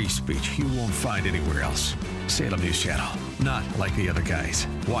free speech you won't find anywhere else. Salem News Channel. Not like the other guys.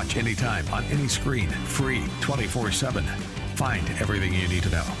 Watch anytime on any screen. Free 24/7. Find everything you need to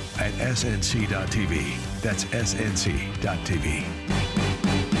know at snc.tv. That's snc.tv.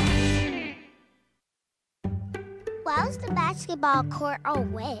 Why was the basketball court all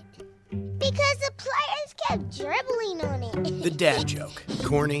wet? Because the players kept dribbling on it. The dad joke.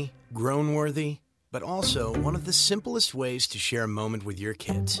 Corny, groan-worthy, but also one of the simplest ways to share a moment with your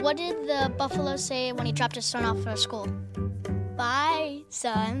kids. What did the buffalo say when he dropped his son off for school? Bye,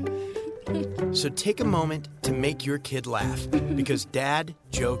 son. So take a moment to make your kid laugh, because dad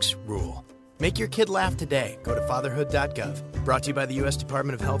jokes rule. Make your kid laugh today. Go to fatherhood.gov. Brought to you by the U.S.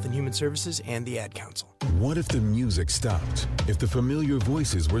 Department of Health and Human Services and the Ad Council. What if the music stopped? If the familiar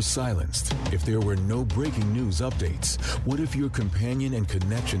voices were silenced? If there were no breaking news updates? What if your companion and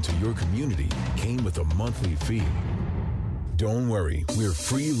connection to your community came with a monthly fee? Don't worry, we're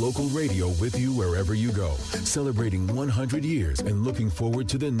free local radio with you wherever you go, celebrating 100 years and looking forward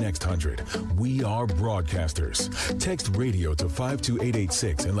to the next 100. We are broadcasters. Text radio to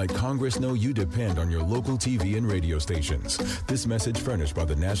 52886 and let Congress know you depend on your local TV and radio stations. This message furnished by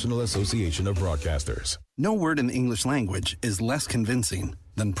the National Association of Broadcasters. No word in the English language is less convincing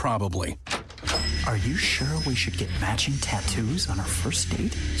than probably. Are you sure we should get matching tattoos on our first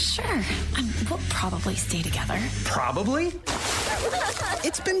date? Sure. We'll probably stay together. Probably?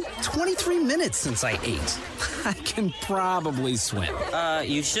 It's been 23 minutes since I ate. I can probably swim.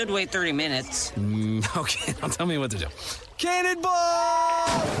 You should wait 30 minutes. Okay, now tell me what to do. Cannonball!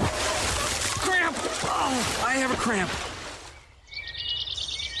 Cramp! Oh, I have a cramp.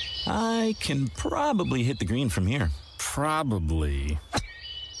 I can probably hit the green from here. Probably.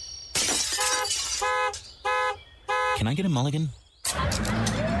 Can I get a mulligan?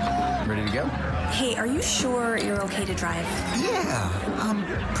 Ready to go? Hey, are you sure you're okay to drive? Yeah, I'm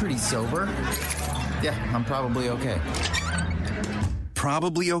pretty sober. Yeah, I'm probably okay.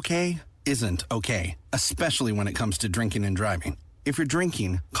 Probably okay isn't okay, especially when it comes to drinking and driving. If you're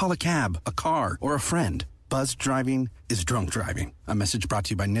drinking, call a cab, a car, or a friend. Buzzed driving is drunk driving. A message brought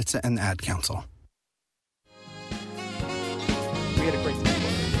to you by NHTSA and the Ad Council. We had a great time.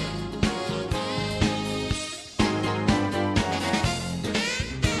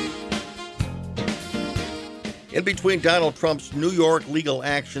 In between Donald Trump's New York legal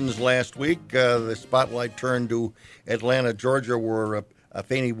actions last week, the spotlight turned to Atlanta, Georgia, where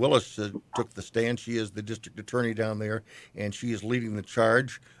Fani Willis took the stand. She is the district attorney down there, and she is leading the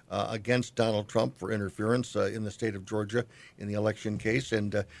charge against Donald Trump for interference in the state of Georgia in the election case.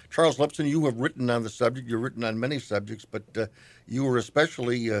 And Charles Lipson, you have written on the subject. You've written on many subjects, but you were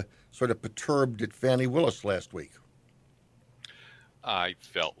especially sort of perturbed at Fani Willis last week. I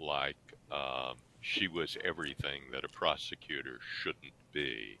felt like she was everything that a prosecutor shouldn't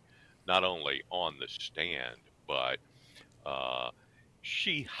be, not only on the stand, but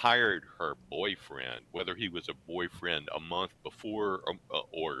she hired her boyfriend, whether he was a boyfriend a month before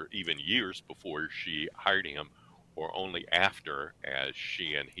or even years before she hired him, or only after, as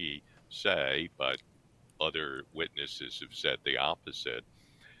she and he say, but other witnesses have said the opposite.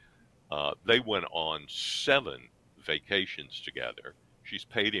 They went on 7 vacations together. She's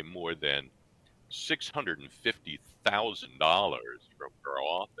paid him more than $650,000 from her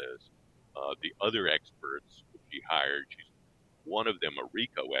office. The other experts she hired, she's one of them a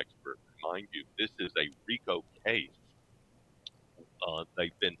RICO expert. Mind you, this is a RICO case.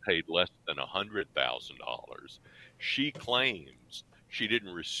 They've been paid less than $100,000. She claims she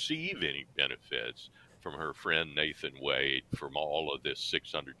didn't receive any benefits from her friend Nathan Wade from all of this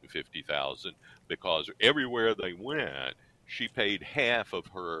 $650,000 because everywhere they went, she paid half of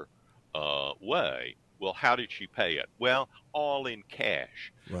her way. Well, how did she pay it? Well, all in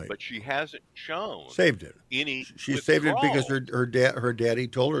cash. Right. But she hasn't shown saved it. Any she saved it because her daddy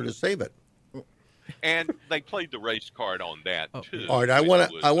told her to save it. And they played the race card on that too. All right, I want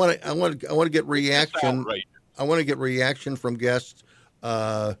to get reaction. I want to get reaction from guests.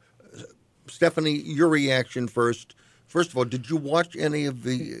 Stephanie, your reaction first. First of all, did you watch any of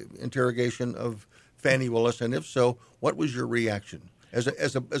the interrogation of Fani Willis, and if so, what was your reaction? As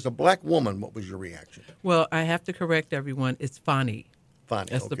a black woman, what was your reaction? Well, I have to correct everyone. It's Fani. Fani.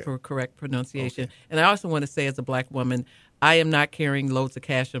 That's okay. the correct pronunciation. Okay. And I also want to say, as a black woman, I am not carrying loads of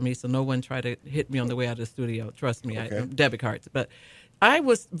cash on me, so no one try to hit me on the way out of the studio. Trust me, okay. Debit cards. But I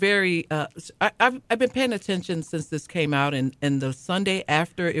was very. I've been paying attention since this came out, and the Sunday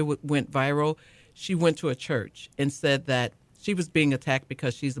after it went viral, she went to a church and said that she was being attacked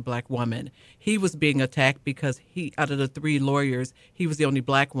because she's a black woman. He was being attacked because out of the 3 lawyers, he was the only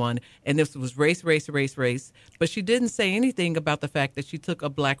black one. And this was race. But she didn't say anything about the fact that she took a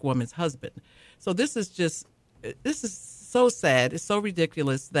black woman's husband. So this is just this is so sad. It's so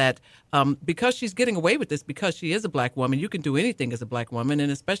ridiculous that because she's getting away with this, because she is a black woman, you can do anything as a black woman,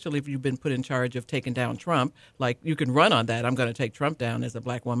 and especially if you've been put in charge of taking down Trump, like you can run on that. I'm going to take Trump down as a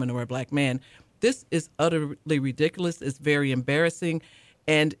black woman or a black man. This is utterly ridiculous. It's very embarrassing.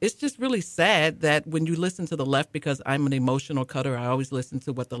 And it's just really sad that when you listen to the left, because I'm an emotional cutter, I always listen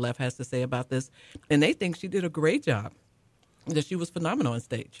to what the left has to say about this, and they think she did a great job, that she was phenomenal on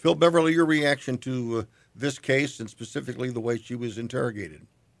stage. Phil Beverly, your reaction to this case and specifically the way she was interrogated?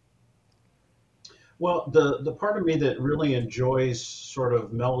 Well, the part of me that really enjoys sort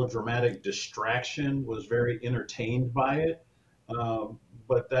of melodramatic distraction was very entertained by it.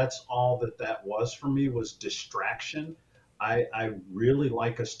 But that's all that was for me, was distraction. I really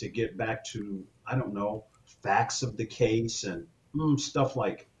like us to get back to, I don't know, facts of the case and stuff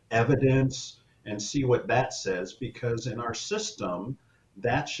like evidence and see what that says, because in our system,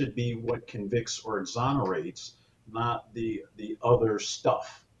 that should be what convicts or exonerates, not the other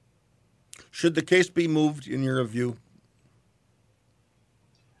stuff. Should the case be moved, in your view?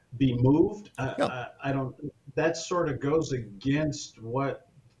 Be moved? No. I don't. That sort of goes against what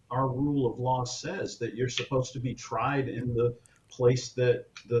our rule of law says, that you're supposed to be tried in the place that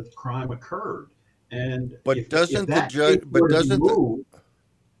the crime occurred. And if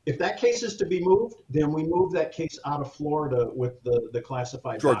that case is to be moved, then we move that case out of Florida with the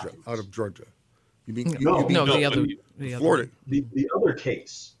classified documents. Out of Georgia. You mean the Florida? The other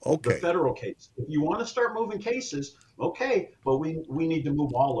case, okay, the federal case. If you want to start moving cases, okay, but we need to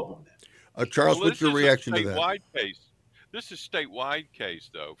move all of them then. Charles, what's your reaction to that? This is a statewide case,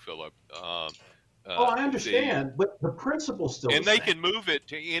 though, Philip. I understand, but the principle's still and the they same. can move it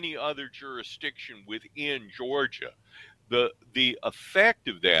to any other jurisdiction within Georgia. The effect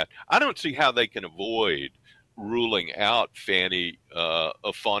of that, I don't see how they can avoid ruling out Fani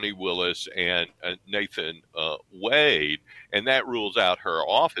Willis and Nathan Wade, and that rules out her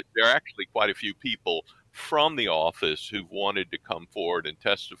office. There are actually quite a few people from the office who've wanted to come forward and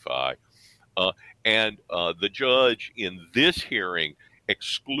testify. And the judge in this hearing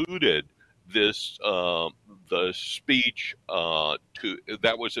excluded this the speech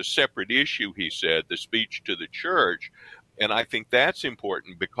that was a separate issue, he said, the speech to the church. And I think that's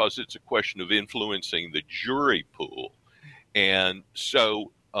important because it's a question of influencing the jury pool. And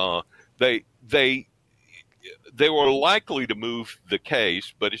so they were likely to move the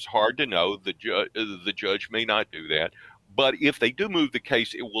case, but it's hard to know. The judge may not do that. But if they do move the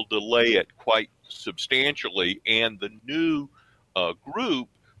case, it will delay it quite substantially. And the new group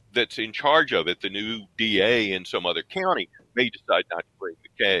that's in charge of it, the new DA in some other county, may decide not to bring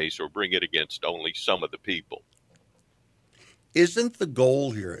the case or bring it against only some of the people. Isn't the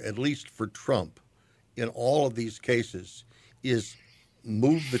goal here, at least for Trump, in all of these cases, is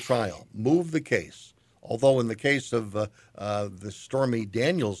move the trial, move the case? Although in the case of the Stormy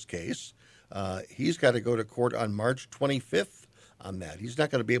Daniels case, he's got to go to court on March 25th on that. He's not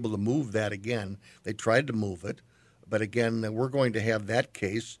going to be able to move that again. They tried to move it, but again, we're going to have that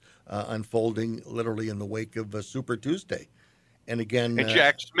case unfolding literally in the wake of Super Tuesday. And again, and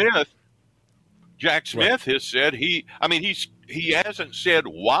Jack Smith has said he hasn't said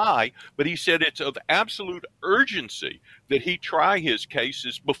why, but he said it's of absolute urgency that he try his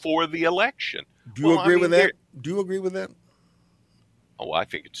cases before the election. Do you agree with that? Do you agree with that? Oh, I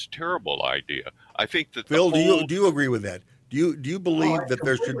think it's a terrible idea. I think that Phil, do you agree with that? Do you believe that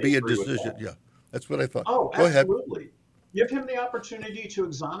there should be a decision? Yeah, that's what I thought. Oh, Go absolutely. ahead. Give him the opportunity to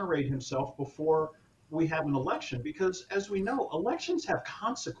exonerate himself before we have an election, because as we know, elections have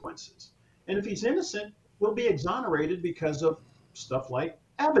consequences. And if he's innocent, he'll be exonerated because of stuff like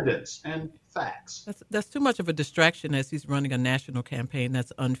evidence and facts. That's too much of a distraction as he's running a national campaign.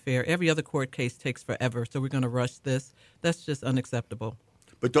 That's unfair. Every other court case takes forever, so we're going to rush this. That's just unacceptable.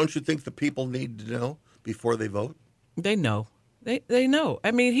 But don't you think the people need to know before they vote? They know. They know. I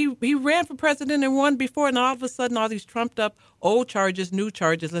mean, he ran for president and won before, and all of a sudden, all these trumped up old charges, new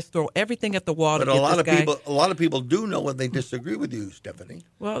charges. Let's throw everything at the wall. But to get this guy. a lot of people do know when they disagree with you, Stephanie.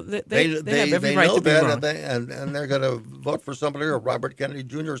 Well, they have every right know to be that, wrong. and they're going to vote for somebody or Robert Kennedy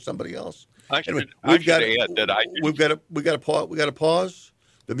Jr. or somebody else. I should add that we got to pause.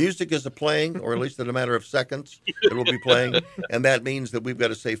 The music is playing, or at least in a matter of seconds, it will be playing, and that means that we've got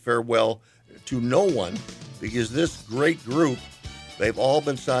to say farewell to no one, because this great group, they've all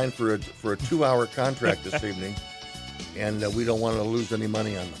been signed for a 2-hour contract this evening, and we don't want to lose any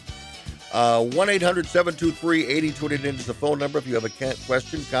money on them. 1-800-723-8028 is the phone number. If you have a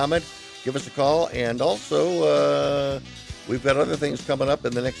question, comment, give us a call. And also, we've got other things coming up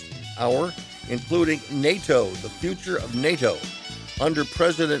in the next hour, including NATO, the future of NATO. Under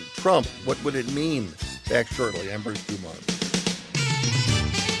President Trump, what would it mean? Back shortly. I'm Bruce Dumont.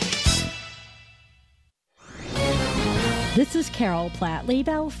 This is Carol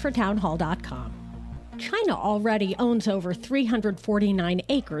Platt-Liebel for Townhall.com. China already owns over 349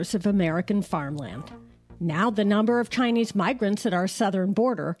 acres of American farmland. Now the number of Chinese migrants at our southern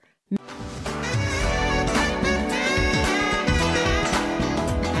border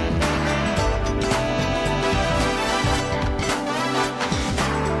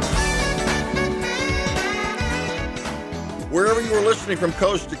Wherever you are listening from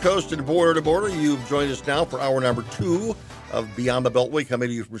coast to coast and border to border, you've joined us now for hour number 2 of Beyond the Beltway, coming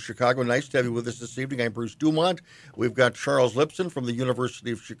to you from Chicago. Nice to have you with us this evening. I'm Bruce Dumont. We've got Charles Lipson from the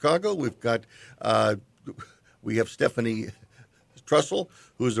University of Chicago. We have Stephanie Trussel,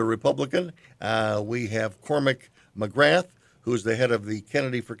 who's a Republican. We have Cormack McGrath, who's the head of the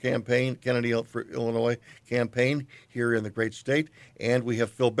Kennedy for Illinois campaign here in the great state. And we have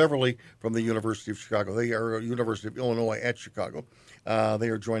Phil Beverly from the University of Chicago. They are University of Illinois at Chicago. They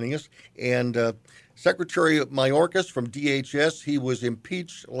are joining us. And Secretary Mayorkas from DHS, he was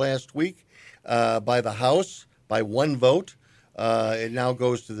impeached last week by the House by one vote. It now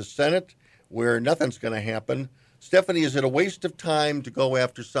goes to the Senate, where nothing's going to happen. Stephanie, is it a waste of time to go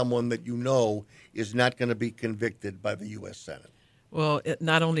after someone that you know is not going to be convicted by the U.S. Senate? Well,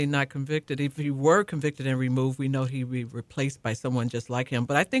 not only not convicted, if he were convicted and removed, we know he'd be replaced by someone just like him.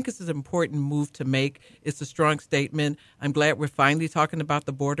 But I think it's an important move to make. It's a strong statement. I'm glad we're finally talking about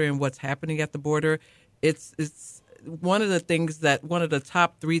the border and what's happening at the border. It's one of the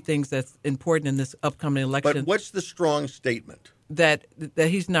top 3 things that's important in this upcoming election. But what's the strong statement? That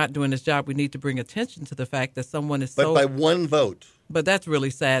he's not doing his job. We need to bring attention to the fact that someone is But by one vote. But that's really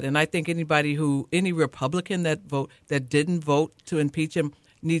sad. And I think any Republican that didn't vote to impeach him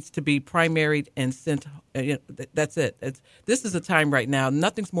needs to be primaried and sent. That's it. This is a time right now.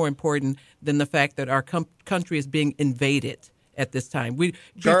 Nothing's more important than the fact that our country is being invaded at this time.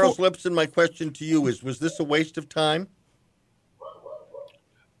 Charles Lipson, my question to you is, was this a waste of time?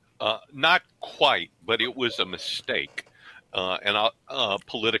 Not quite, but it was a mistake.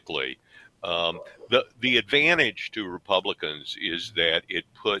 Politically, the advantage to Republicans is that it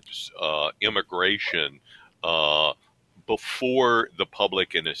puts immigration before the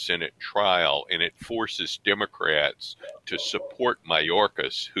public in a Senate trial, and it forces Democrats to support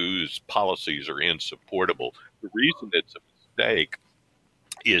Mayorkas, whose policies are insupportable. The reason it's a mistake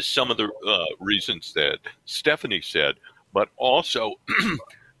is some of the reasons that Stephanie said, but also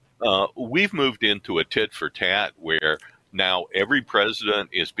we've moved into a tit for tat where now every president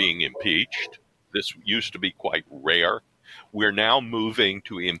is being impeached. This used to be quite rare. We're now moving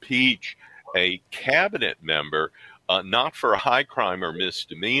to impeach a cabinet member, not for a high crime or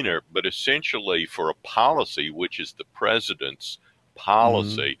misdemeanor, but essentially for a policy, which is the president's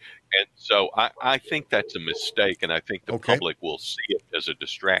policy. And so I think that's a mistake, and I think the public will see it as a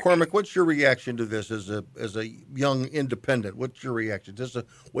distraction. Cormack, what's your reaction to this as a young independent? What's your reaction? Is this a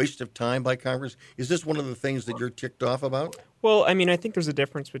waste of time by Congress? Is this one of the things that you're ticked off about? Well, I mean, I think there's a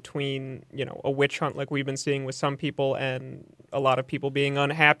difference between, a witch hunt like we've been seeing with some people and a lot of people being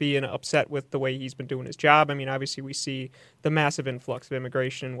unhappy and upset with the way he's been doing his job. I mean, obviously we see the massive influx of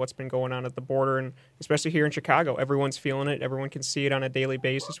immigration, what's been going on at the border, and especially here in Chicago. Everyone's feeling it. Everyone can see it on a daily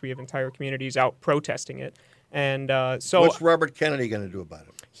basis. We have entire communities out protesting it. And so what's Robert Kennedy going to do about it?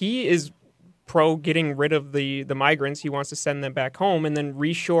 He is pro getting rid of the migrants. He wants to send them back home and then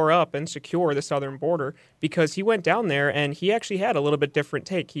reshore up and secure the southern border, because he went down there and he actually had a little bit different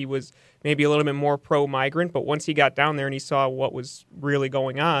take. He was maybe a little bit more pro-migrant, but once he got down there and he saw what was really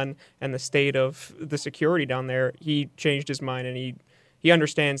going on and the state of the security down there, he changed his mind, and he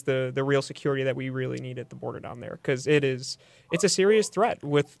understands the real security that we really need at the border down there, because it's a serious threat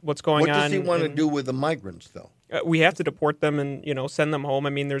with what's going on. What does he want to do with the migrants, though? We have to deport them and send them home.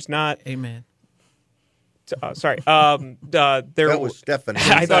 I mean, there's not. Amen. Sorry. That was Stephanie.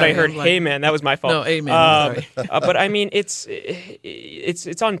 I thought I heard "Hey man," that was my fault. No, amen. But I mean, it's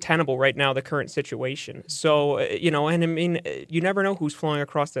untenable right now, the current situation. So and I mean, you never know who's flowing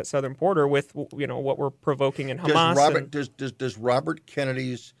across that southern border with what we're provoking in Hamas. Does Robert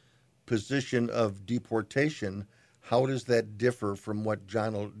Kennedy's position of deportation, how does that differ from what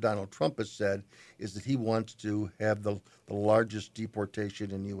Donald Trump has said? Is that he wants to have the largest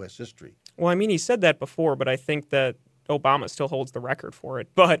deportation in U.S. history? Well, I mean, he said that before, but I think that Obama still holds the record for it.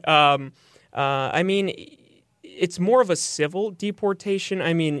 But, I mean, it's more of a civil deportation.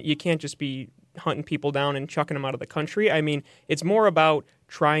 I mean, you can't just be hunting people down and chucking them out of the country. I mean, it's more about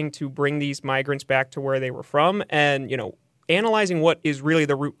trying to bring these migrants back to where they were from and, analyzing what is really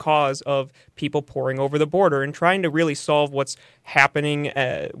the root cause of people pouring over the border and trying to really solve what's happening,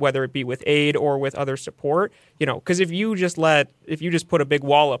 whether it be with aid or with other support. Because if you just put a big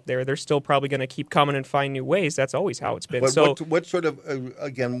wall up there, they're still probably going to keep coming and find new ways. That's always how it's been. But what sort of,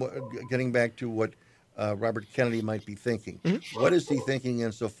 again, getting back to what Robert Kennedy might be thinking, what is he thinking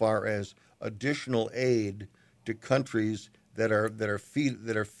insofar as additional aid to countries that are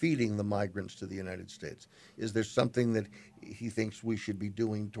feeding the migrants to the United States? Is there something that he thinks we should be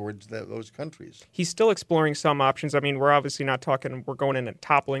doing towards those countries? He's still exploring some options. I mean, we're obviously not talking we're going in and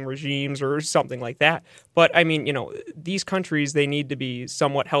toppling regimes or something like that. But I mean, these countries, they need to be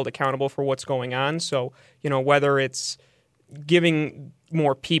somewhat held accountable for what's going on. So, whether it's giving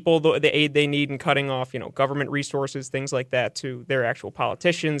more people the aid they need and cutting off, government resources, things like that to their actual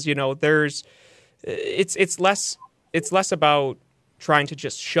politicians, it's less about trying to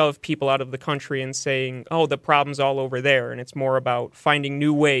just shove people out of the country and saying, oh, the problem's all over there. And it's more about finding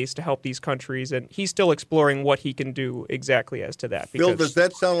new ways to help these countries. And he's still exploring what he can do exactly as to that. Phil, does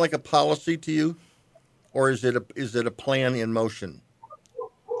that sound like a policy to you? Or is it a plan in motion?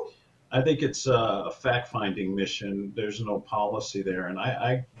 I think it's a fact-finding mission. There's no policy there. And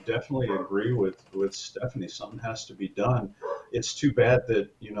I definitely agree with Stephanie. Something has to be done. It's too bad that,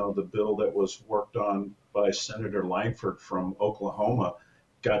 the bill that was worked on by Senator Langford from Oklahoma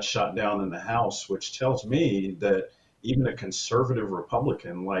got shot down in the House, which tells me that even a conservative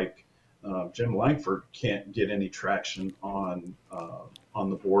Republican like Jim Langford can't get any traction on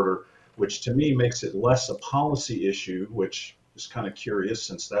the border, which to me makes it less a policy issue, which is kind of curious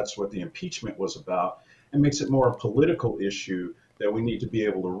since that's what the impeachment was about, and makes it more a political issue that we need to be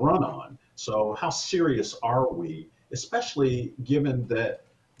able to run on. So how serious are we, especially given that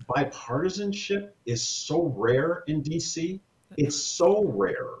bipartisanship is so rare in D.C.? It's so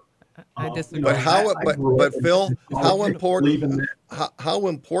rare. I disagree. But Phil, how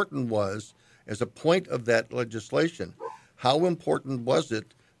important was, as a point of that legislation, how important was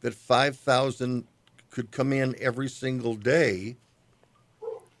it that 5,000 could come in every single day,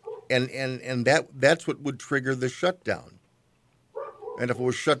 and that's what would trigger the shutdown? And if it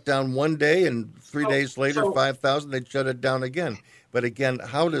was shut down one day and 3 days later, 5,000, they'd shut it down again. But again,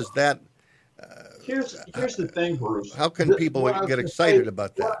 how does that? Here's the thing, Bruce. How can people get excited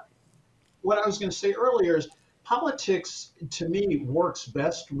about that? What I was going to say earlier is politics, to me, works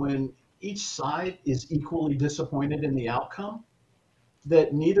best when each side is equally disappointed in the outcome,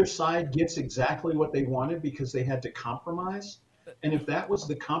 that neither side gets exactly what they wanted because they had to compromise. And if that was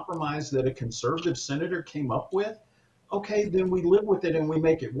the compromise that a conservative senator came up with, okay, then we live with it and we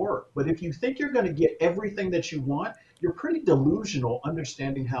make it work. But if you think you're going to get everything that you want, you're pretty delusional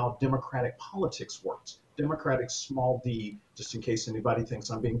understanding how democratic politics works. Democratic small d, just in case anybody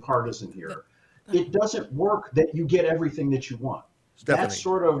thinks I'm being partisan here. It doesn't work that you get everything that you want. That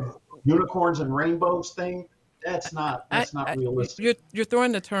sort of unicorns and rainbows thing, that's not realistic. You're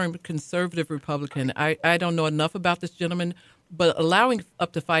throwing the term conservative Republican. I don't know enough about this gentleman, but allowing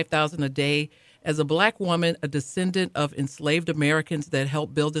up to 5,000 a day, as a black woman, a descendant of enslaved Americans that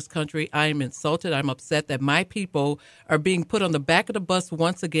helped build this country, I am insulted. I'm upset that my people are being put on the back of the bus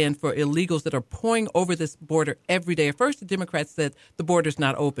once again for illegals that are pouring over this border every day. At first, the Democrats said the border's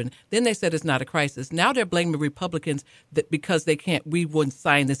not open. Then they said it's not a crisis. Now they're blaming Republicans that because we wouldn't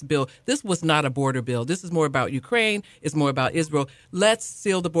sign this bill. This was not a border bill. This is more about Ukraine. It's more about Israel. Let's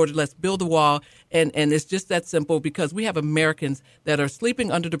seal the border. Let's build a wall. And it's just that simple because we have Americans that are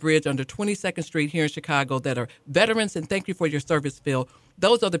sleeping under the bridge under 22nd Street here in Chicago that are veterans, and thank you for your service, Phil.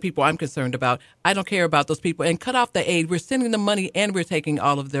 Those are the people I'm concerned about. I don't care about those people. And cut off the aid. We're sending them money, and we're taking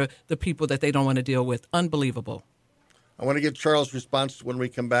all of the people that they don't want to deal with. Unbelievable. I want to get Charles' response when we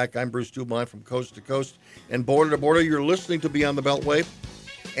come back. I'm Bruce Dumont from Coast to Coast and Border to Border. You're listening to Beyond the Beltway,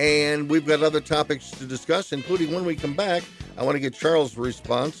 and we've got other topics to discuss, including when we come back. I want to get Charles'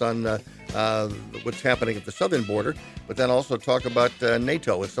 response on what's happening at the southern border, but then also talk about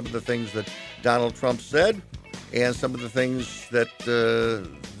NATO and some of the things that Donald Trump said and some of the things that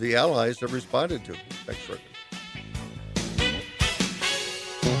the allies have responded to. Thanks, Rick.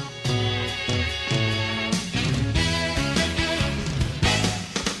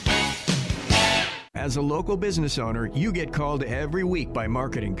 As a local business owner, you get called every week by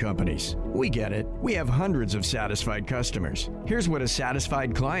marketing companies. We get it. We have hundreds of satisfied customers. Here's what a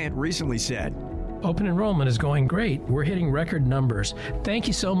satisfied client recently said. Open enrollment is going great. We're hitting record numbers. Thank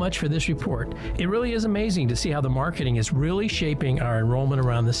you so much for this report. It really is amazing to see how the marketing is really shaping our enrollment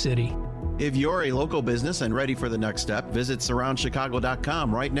around the city. If you're a local business and ready for the next step, visit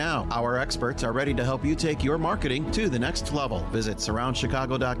surroundchicago.com right now. Our experts are ready to help you take your marketing to the next level. Visit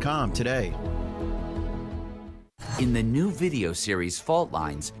surroundchicago.com today. In the new video series Fault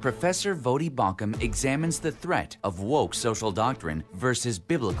Lines, Professor Vodi Bankam examines the threat of woke social doctrine versus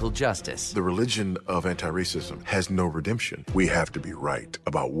biblical justice. The religion of anti-racism has no redemption. We have to be right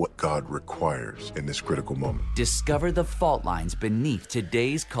about what God requires in this critical moment. Discover the fault lines beneath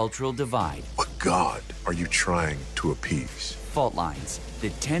today's cultural divide. What God are you trying to appease? Fault Lines, the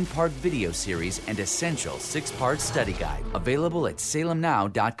 10-part video series and essential 6-part study guide. Available at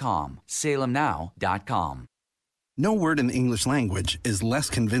salemnow.com. salemnow.com. No word in the English language is less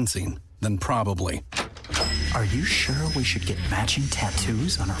convincing than probably. Are you sure we should get matching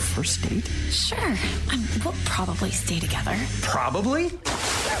tattoos on our first date? Sure. We'll probably stay together. Probably?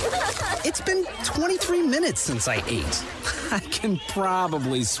 It's been 23 minutes since I ate. I can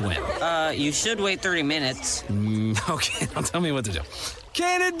probably swim. You should wait 30 minutes. Okay, now tell me what to do.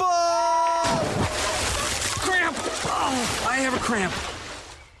 Cannonball! Cramp! Oh, I have a cramp.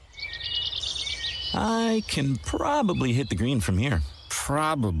 I can probably hit the green from here.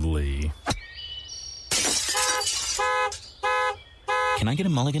 Probably. Can I get a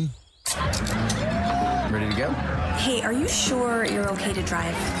mulligan? Ready to go? Hey, are you sure you're okay to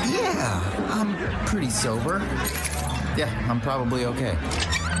drive? Yeah, I'm pretty sober. Yeah, I'm probably okay.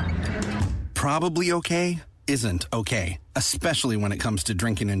 Probably okay isn't okay, especially when it comes to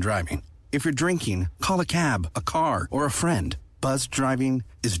drinking and driving. If you're drinking, call a cab, a car, or a friend. Buzzed driving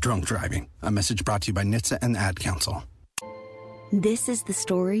is drunk driving. A message brought to you by NHTSA and the Ad Council. This is the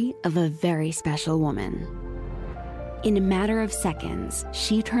story of a very special woman. In a matter of seconds,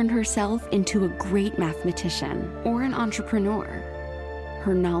 she turned herself into a great mathematician or an entrepreneur.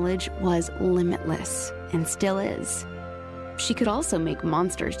 Her knowledge was limitless and still is. She could also make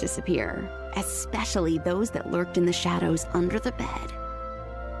monsters disappear, especially those that lurked in the shadows under the bed.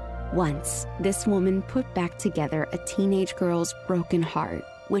 Once, this woman put back together a teenage girl's broken heart,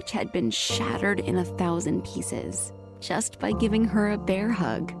 which had been shattered in 1,000 pieces, just by giving her a bear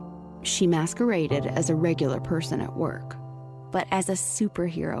hug. She masqueraded as a regular person at work, but as a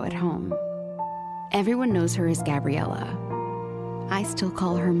superhero at home. Everyone knows her as Gabriella. I still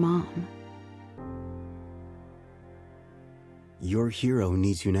call her Mom. Your hero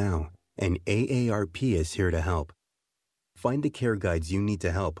needs you now, and AARP is here to help. Find the care guides you need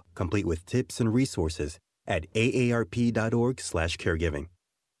to help, complete with tips and resources at aarp.org/caregiving.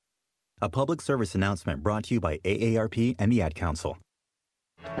 A public service announcement brought to you by AARP and the Ad Council.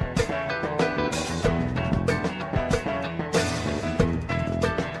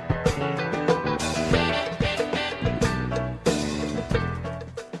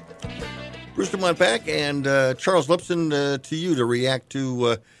 Bruce DeMont back, and Charles Lipson, to you to react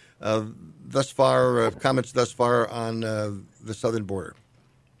to thus far, comments thus far on the southern border.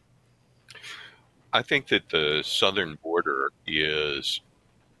 I think that the southern border is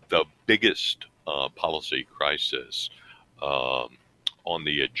the biggest policy crisis on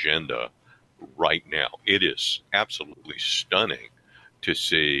the agenda right now. It is absolutely stunning to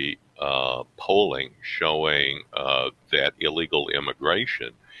see polling showing that illegal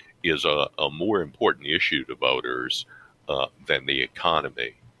immigration is a more important issue to voters than the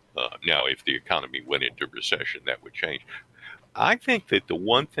economy. Now, if the economy went into recession, that would change. I think that the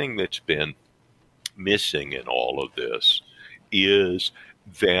one thing that's been missing in all of this is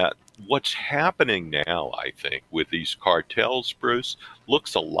that what's happening now, I think, with these cartels, Bruce,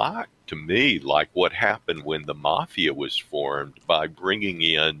 looks a lot to me like what happened when the mafia was formed by bringing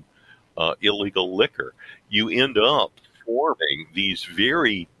in illegal liquor. You end up forming these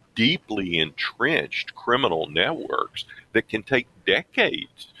very deeply entrenched criminal networks that can take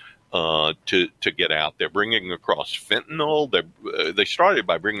decades to get out. They're bringing across fentanyl. They started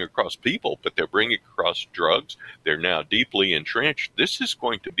by bringing across people, but they're bringing across drugs. They're now deeply entrenched. This is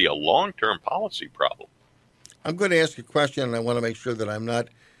going to be a long-term policy problem. I'm going to ask a question, and I want to make sure that I'm not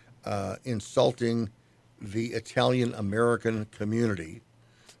insulting the Italian-American community,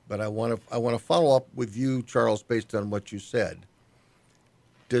 but I want to follow up with you, Charles, based on what you said.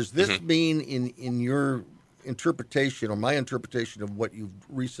 Does this mean in your interpretation or my interpretation of what you've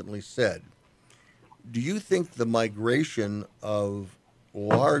recently said, do you think the migration of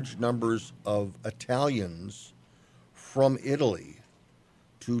large numbers of Italians from Italy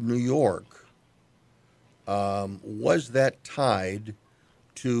to New York, was that tied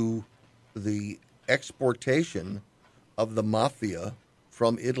to the exportation of the mafia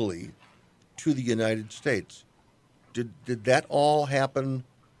from Italy to the United States? Did that all happen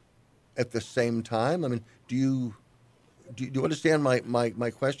at the same time? I mean, do you understand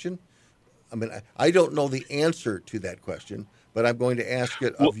my question? I mean, I don't know the answer to that question, but I'm going to ask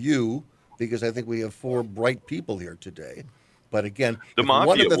it of you because I think we have four bright people here today. But again, the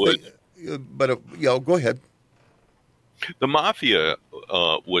mafia would. Go ahead. The mafia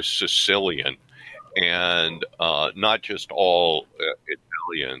was Sicilian, and not just all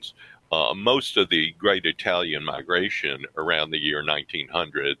Italians. Most of the great Italian migration around the year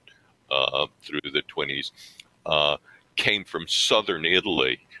 1900 through the 20s came from southern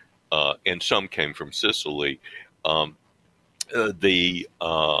Italy, and some came from Sicily. The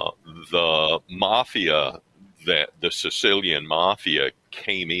mafia, that the Sicilian mafia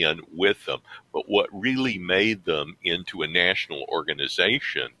came in with them, but what really made them into a national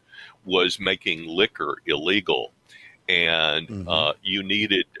organization was making liquor illegal, and you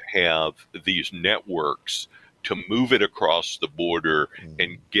needed to have these networks to move it across the border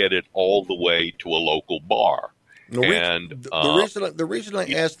and get it all the way to a local bar. The reason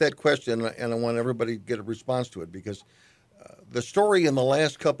I asked that question, and I want everybody to get a response to it, because the story in the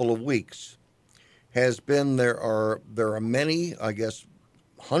last couple of weeks has been there are many, I guess,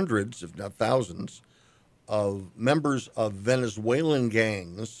 hundreds, if not thousands, of members of Venezuelan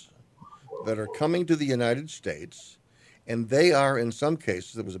gangs that are coming to the United States, and they are, in some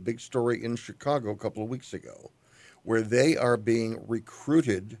cases, there was a big story in Chicago a couple of weeks ago, where they are being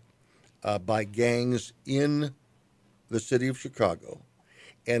recruited by gangs in the city of Chicago,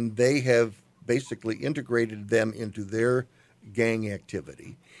 and they have basically integrated them into their gang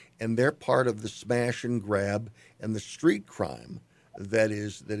activity, and they're part of the smash and grab and the street crime that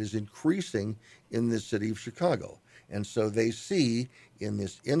is increasing in the city of Chicago. And so they see in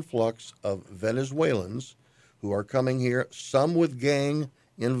this influx of Venezuelans who are coming here, some with gang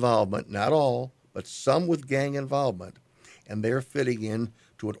involvement, not all, but some with gang involvement, and they're fitting in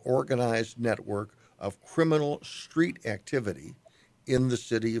to an organized network of criminal street activity in the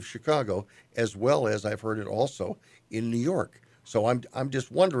city of Chicago, as well as I've heard it also in New York. So I'm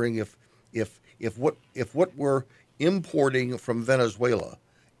just wondering if what we're importing from Venezuela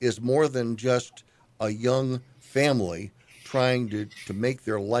is more than just a young family trying to make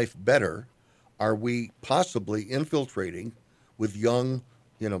their life better. Are we possibly infiltrating with young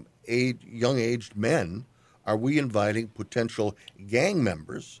aged men? Are we inviting potential gang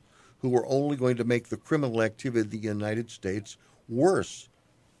members who are only going to make the criminal activity of the United States worse?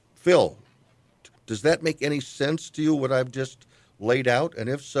 Phil, does that make any sense to you, what I've just laid out? And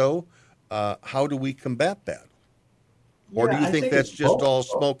if so, how do we combat that? Or do you think that's just both. All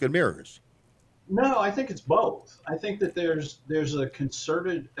smoke and mirrors? No, I think it's both. I think that there's a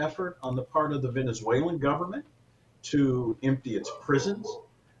concerted effort on the part of the Venezuelan government to empty its prisons.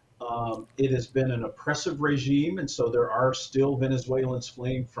 It has been an oppressive regime, and so there are still Venezuelans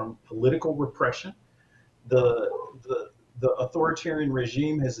fleeing from political repression. The authoritarian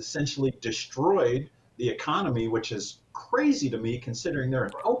regime has essentially destroyed the economy, which is crazy to me considering they're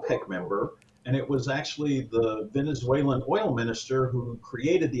an OPEC member. And it was actually the Venezuelan oil minister who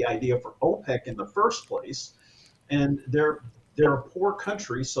created the idea for OPEC in the first place. And they're a poor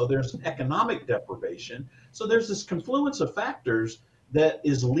country, so there's economic deprivation. So there's this confluence of factors that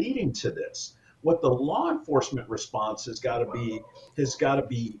is leading to this. What the law enforcement response has got to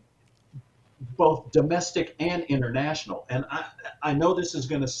be both domestic and international. And I know this is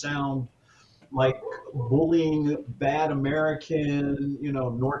going to sound like bullying bad American,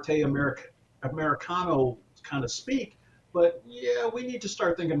 Norte Americano kind of speak, but yeah, we need to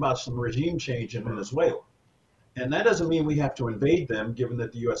start thinking about some regime change in Venezuela. And that doesn't mean we have to invade them, given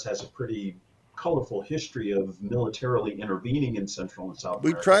that the U.S. has a pretty colorful history of militarily intervening in Central and South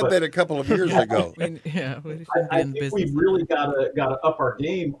America. We tried that a couple of years ago. I think we really got to up our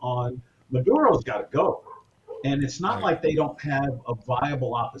game on Maduro's got to go. And it's not like they don't have a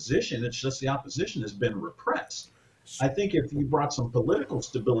viable opposition. It's just the opposition has been repressed. I think if you brought some political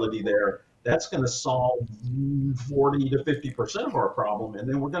stability there, that's going to solve 40 to 50% of our problem. And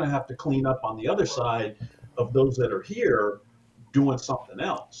then we're going to have to clean up on the other side of those that are here doing something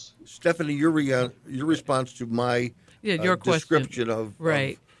else. Stephanie, your response to my your description of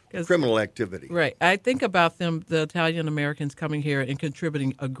criminal activity. Right. I think about them, the Italian Americans coming here and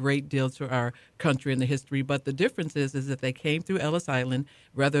contributing a great deal to our country and the history. But the difference is that they came through Ellis Island.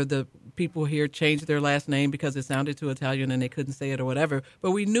 Rather, the people here changed their last name because it sounded too Italian and they couldn't say it or whatever.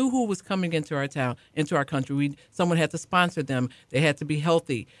 But we knew who was coming into our town, into our country. Someone had to sponsor them. They had to be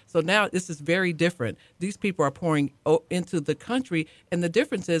healthy. So now this is very different. These people are pouring into the country. And the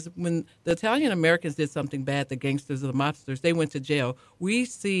difference is when the Italian Americans did something bad, the gangsters or the mobsters, they went to jail. We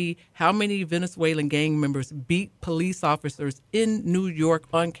see how many Venezuelan gang members beat police officers in New York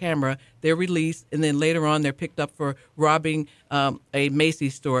on camera. They're released, and then later on they're picked up for robbing a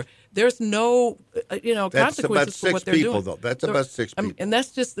Macy's store. There's no, consequences for what they're doing. That's about 6 people. And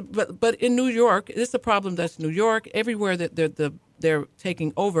that's just, but in New York, it's a problem. That's New York. Everywhere that the they're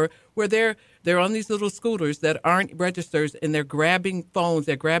taking over, where they're on these little scooters that aren't registered, and they're grabbing phones,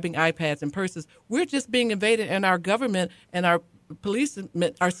 they're grabbing iPads and purses. We're just being invaded, and our government and our police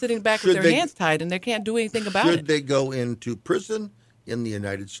are sitting back with their hands tied, and they can't do anything about it. Should they go into prison in the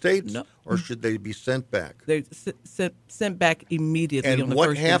United States, or should they be sent back? They're sent back immediately. And on the what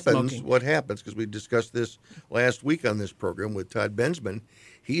first happens? What happens? Because we discussed this last week on this program with Todd Bensman.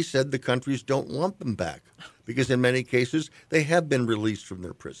 He said the countries don't want them back because in many cases they have been released from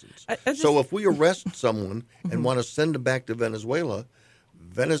their prisons. So if we arrest someone and want to send them back to Venezuela,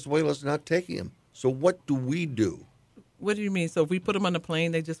 Venezuela's not taking them. So what do we do? What do you mean? So if we put them on a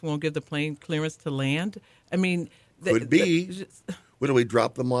plane, they just won't give the plane clearance to land? I mean, could be. What do we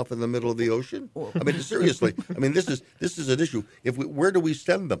drop them off in the middle of the ocean? I mean, seriously. I mean, this is an issue. Where do we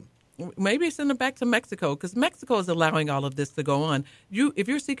send them? Maybe send them back to Mexico, because Mexico is allowing all of this to go on. If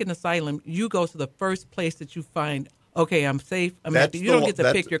you're seeking asylum, you go to the first place that you find. Okay, I'm safe. I'm happy. You don't get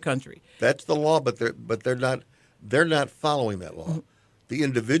to pick your country. That's the law, but they're not following that law. The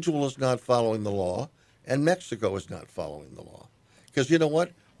individual is not following the law, and Mexico is not following the law. Because you know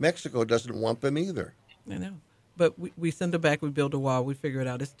what? Mexico doesn't want them either. I know. But we send them back, we build a wall, we figure it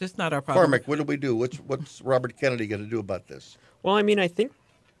out. It's just not our problem. Cormack, what do we do? What's Robert Kennedy going to do about this? Well, I mean, I think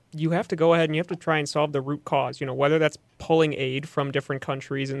you have to go ahead and you have to try and solve the root cause, whether that's pulling aid from different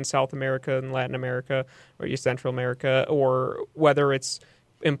countries in South America and Latin America or Central America, or whether it's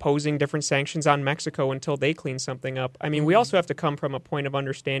imposing different sanctions on Mexico until they clean something up. I mean, we also have to come from a point of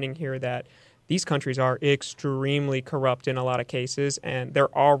understanding here that these countries are extremely corrupt in a lot of cases, and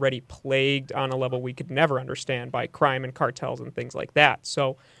they're already plagued on a level we could never understand by crime and cartels and things like that.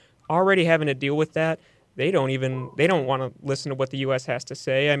 So already having to deal with that, they don't want to listen to what the U.S. has to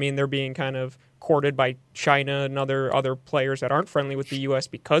say. I mean, they're being kind of courted by China and other players that aren't friendly with the U.S.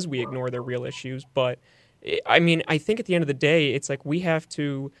 because we ignore their real issues. But, I mean, I think at the end of the day, it's like we have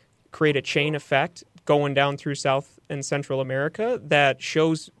to create a chain effect going down through South and Central America that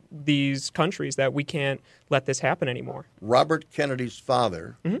shows these countries that we can't let this happen anymore. Robert Kennedy's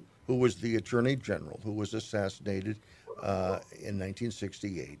father, who was the Attorney General, who was assassinated in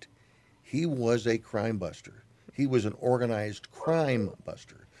 1968, he was a crime buster. He was an organized crime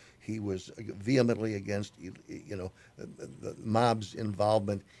buster. He was vehemently against, the mob's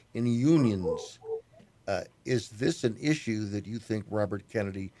involvement in unions. Is this an issue that you think Robert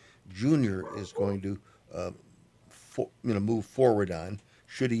Kennedy Jr. is going to, move forward on?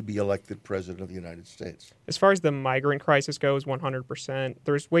 Should he be elected president of the United States? As far as the migrant crisis goes, 100%.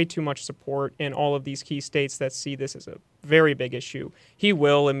 There's way too much support in all of these key states that see this as a very big issue. He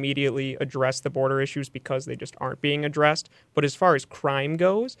will immediately address the border issues because they just aren't being addressed. But as far as crime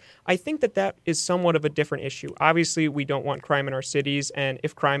goes, I think that is somewhat of a different issue. Obviously, we don't want crime in our cities, and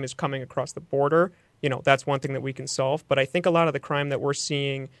if crime is coming across the border, that's one thing that we can solve. But I think a lot of the crime that we're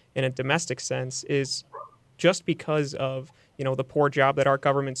seeing in a domestic sense is just because of the poor job that our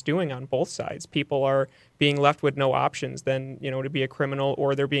government's doing on both sides. People are being left with no options than, to be a criminal,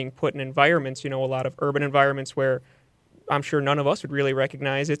 or they're being put in environments, a lot of urban environments where I'm sure none of us would really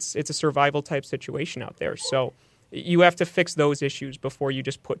recognize it's a survival type situation out there. So you have to fix those issues before you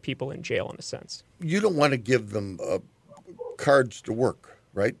just put people in jail in a sense. You don't want to give them cards to work,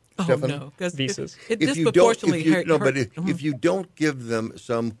 right, Stephanie? No, because visas. It disproportionately hurts. No, but if you don't give them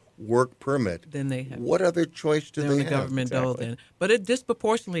some work permit, then they have. What other choice do they have? The government dole then. But it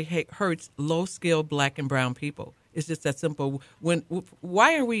disproportionately hurts low-skilled black and brown people. It's just that simple.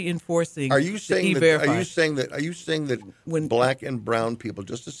 Why are we enforcing? Are you saying that when black and brown people?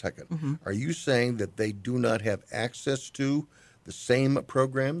 Just a second. Are you saying that they do not have access to the same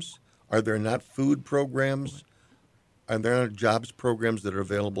programs? Are there not food programs? Are there not jobs programs that are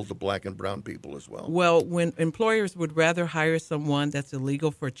available to black and brown people as well? Well, when employers would rather hire someone that's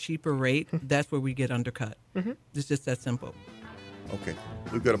illegal for a cheaper rate, that's where we get undercut. It's just that simple. Okay.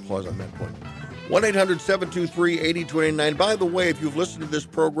 We've got to pause on that point. 1-800-723-8029. By the way, if you've listened to this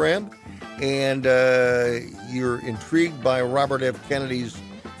program and you're intrigued by Robert F. Kennedy's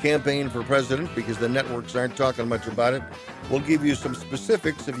campaign for president, because the networks aren't talking much about it, we'll give you some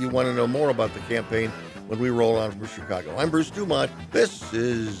specifics if you want to know more about the campaign when we roll on from Chicago. I'm Bruce Dumont. This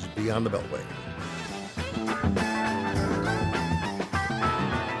is Beyond the Beltway.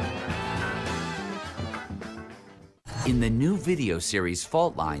 In the new video series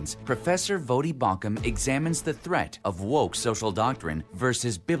Fault Lines, Professor Vodi Bankam examines the threat of woke social doctrine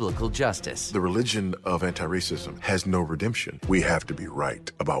versus biblical justice. The religion of anti-racism has no redemption. We have to be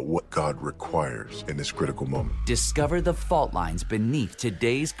right about what God requires in this critical moment. Discover the fault lines beneath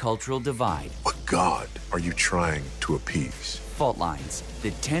today's cultural divide. What God are you trying to appease? Fault Lines, the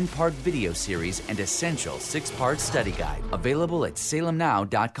 10-part video series and essential 6-part study guide. Available at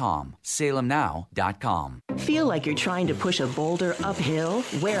salemnow.com. salemnow.com. Feel like you're trying to push a boulder uphill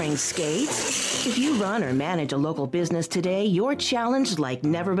wearing skates? If you run or manage a local business today, you're challenged like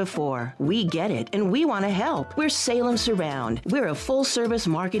never before. We get it, and we want to help. We're Salem Surround. We're a full-service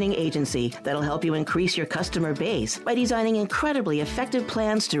marketing agency that'll help you increase your customer base by designing incredibly effective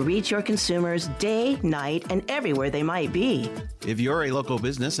plans to reach your consumers day, night, and everywhere they might be. If you're a local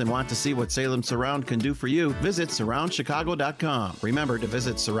business and want to see what Salem Surround can do for you, visit surroundchicago.com. Remember to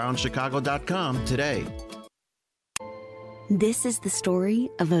visit surroundchicago.com today. This is the story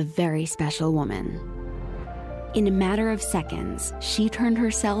of a very special woman. In a matter of seconds, she turned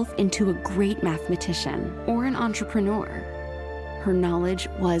herself into a great mathematician or an entrepreneur. Her knowledge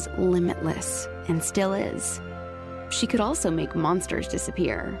was limitless and still is. She could also make monsters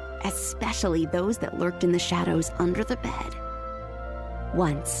disappear, especially those that lurked in the shadows under the bed.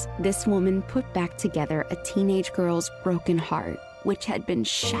 Once, this woman put back together a teenage girl's broken heart, which had been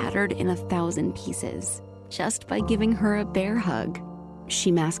shattered in 1,000 pieces, just by giving her a bear hug. She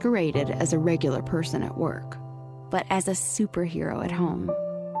masqueraded as a regular person at work, but as a superhero at home.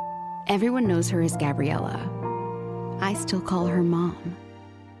 Everyone knows her as Gabriella. I still call her Mom.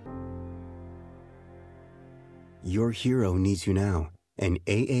 Your hero needs you now, and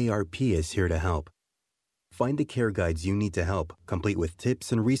AARP is here to help. Find the care guides you need to help, complete with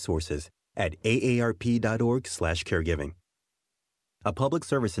tips and resources at aarp.org/caregiving. A public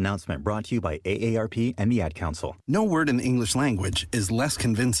service announcement brought to you by AARP and the Ad Council. No word in the English language is less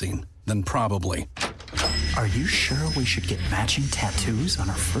convincing than probably. Are you sure we should get matching tattoos on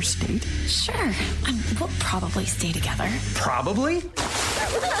our first date? Sure. We'll probably stay together. Probably?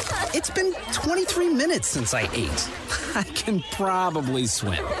 It's been 23 minutes since I ate. I can probably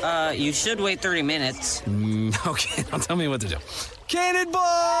swim. You should wait 30 minutes. Okay, now tell me what to do. Cannonball!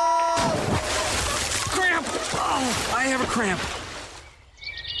 Cramp! Oh, I have a cramp.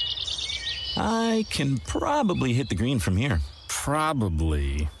 I can probably hit the green from here.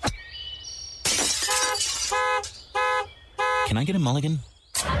 Probably. Can I get a mulligan?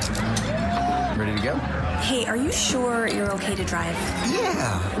 Ready to go? Hey, are you sure you're okay to drive?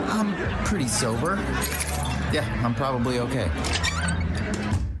 Yeah, I'm pretty sober. Yeah, I'm probably okay.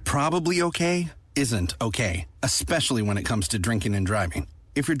 Probably okay isn't okay, especially when it comes to drinking and driving.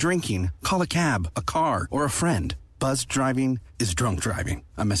 If you're drinking, call a cab, a car, or a friend. Buzzed driving is drunk driving.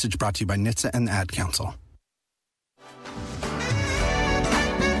 A message brought to you by NHTSA and the Ad Council.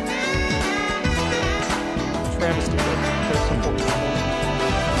 Travesty.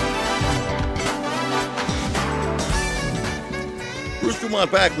 Bruce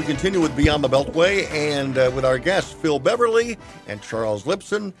Dumont back. We continue with Beyond the Beltway and with our guests Phil Beverly and Charles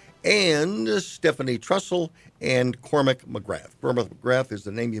Lipson and Stephanie Trussel and Cormack McGrath. Cormack McGrath is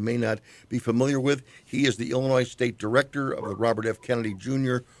the name you may not be familiar with. He is the Illinois State Director of the Robert F. Kennedy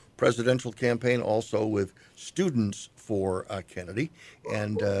Jr. presidential campaign, also with Students for Kennedy.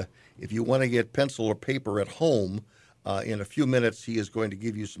 And if you want to get pencil or paper at home, in a few minutes he is going to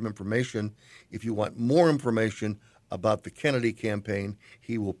give you some information. If you want more information about the Kennedy campaign,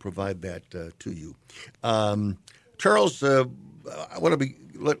 he will provide that to you. Charles, I want to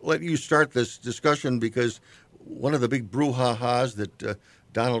let you start this discussion because one of the big brouhahas that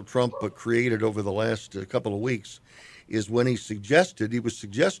Donald Trump created over the last couple of weeks is when he was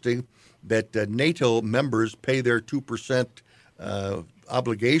suggesting that NATO members pay their 2%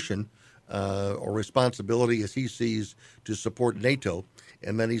 obligation or responsibility, as he sees, to support NATO.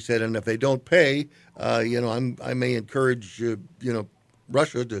 And then he said, and if they don't pay, I may encourage,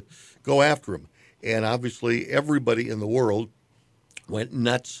 Russia to go after them. And obviously, everybody in the world went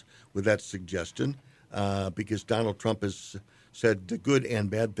nuts with that suggestion because Donald Trump has said good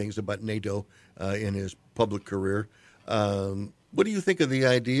and bad things about NATO in his public career. What do you think of the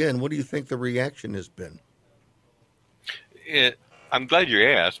idea, and what do you think the reaction has been? I'm glad you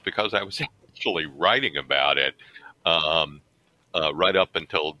asked because I was actually writing about it right up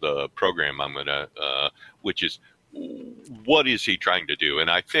until the program I'm going to, which is what is he trying to do? And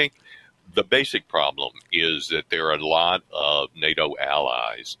I think the basic problem is that there are a lot of NATO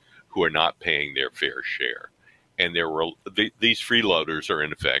allies who are not paying their fair share. And these freeloaders are,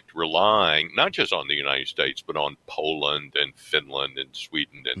 in effect, relying not just on the United States, but on Poland and Finland and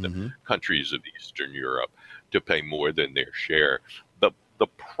Sweden and the countries of Eastern Europe to pay more than their share. The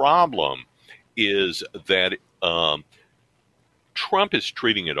problem is that Trump is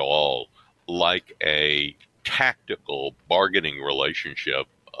treating it all like a tactical bargaining relationship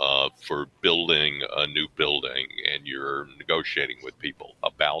for building a new building, and you're negotiating with people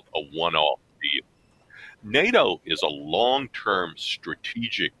about a one-off deal. NATO is a long-term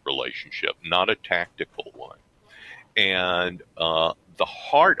strategic relationship, not a tactical one. And the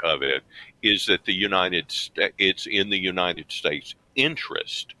heart of it is that it's in the United States'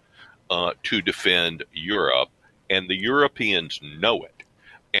 interest to defend Europe, and the Europeans know it.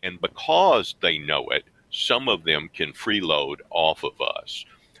 And because they know it, some of them can freeload off of us.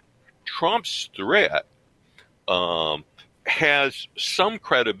 Trump's threat has some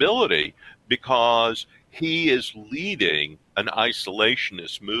credibility because he is leading an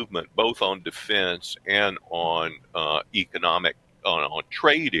isolationist movement both on defense and on economic, on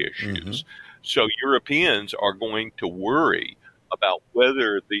trade issues. So Europeans are going to worry about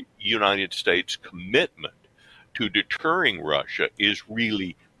whether the United States' commitment to deterring Russia is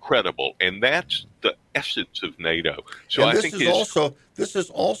really credible, and that's the essence of NATO. So and I think this is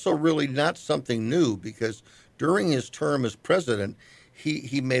also really not something new, because during his term as president,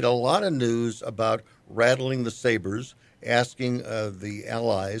 he made a lot of news about rattling the sabers, asking the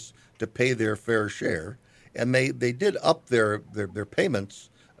allies to pay their fair share, and they did up their payments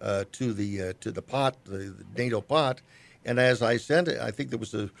to the pot, the NATO pot. And as I said, I think there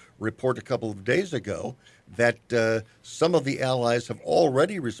was a report a couple of days ago that some of the allies have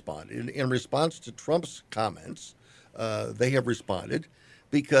already responded. In response to Trump's comments, they have responded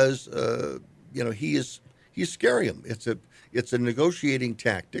because he's scaring them. It's a negotiating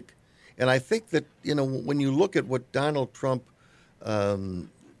tactic, and I think that when you look at what Donald Trump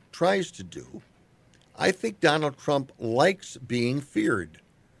tries to do, I think Donald Trump likes being feared.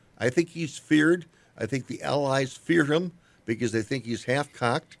 I think he's feared. I think the allies fear him because they think he's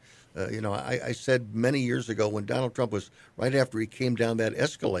half-cocked. I said many years ago when Donald Trump was, right after he came down that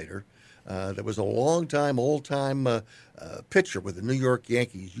escalator, there was a old-time pitcher with the New York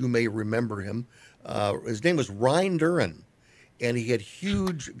Yankees. You may remember him. His name was Ryan Duran, and he had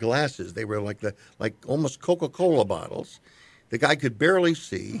huge glasses. They were like almost Coca-Cola bottles. The guy could barely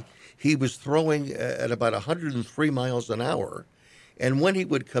see. He was throwing at about 103 miles an hour. And when he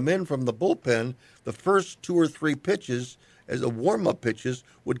would come in from the bullpen, the first 2 or 3 pitches, as the warm-up pitches,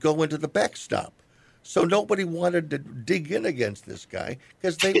 would go into the backstop. So nobody wanted to dig in against this guy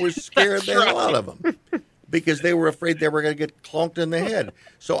because they were scared the hell out of him, because they were afraid they were going to get clonked in the head.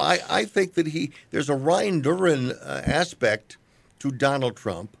 So I think that there's a Ryan Duran aspect to Donald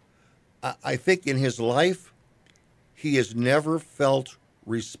Trump. I think in his life, he has never felt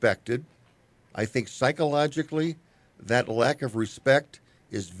respected. I think psychologically, that lack of respect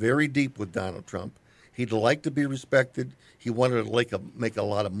is very deep with Donald Trump. He'd like to be respected. He wanted to make a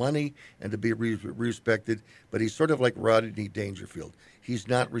lot of money and to be respected, but he's sort of like Rodney Dangerfield. He's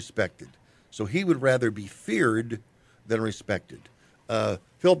not respected. So he would rather be feared than respected.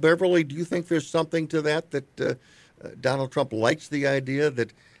 Phil Beverly, do you think there's something to that Donald Trump likes the idea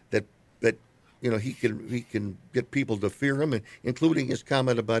that he can get people to fear him, and including his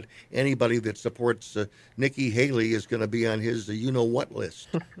comment about anybody that supports Nikki Haley is going to be on his you-know-what list?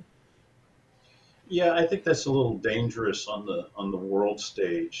 Yeah, I think that's a little dangerous on the world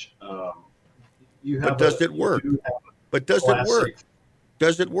stage. But does it work?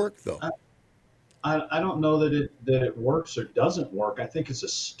 Does it work, though? I don't know that it works or doesn't work. I think it's a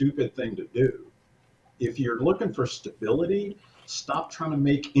stupid thing to do. If you're looking for stability, stop trying to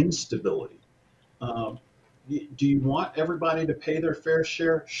make instability. Do you want everybody to pay their fair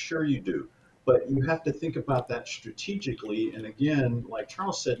share? Sure you do. But you have to think about that strategically. And again, like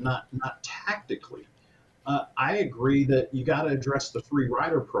Charles said, not tactically. I agree that you got to address the free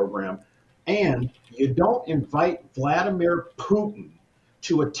rider program. And you don't invite Vladimir Putin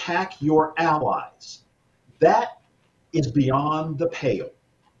to attack your allies. That is beyond the pale.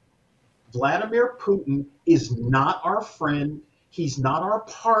 Vladimir Putin is not our friend. He's not our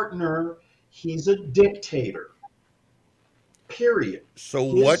partner. He's a dictator. Period.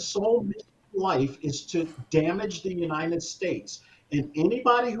 So his sole mission in life is to damage the United States. And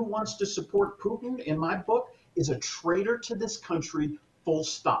anybody who wants to support Putin, in my book, is a traitor to this country, full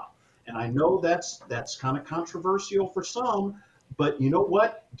stop. And I know that's kind of controversial for some, but you know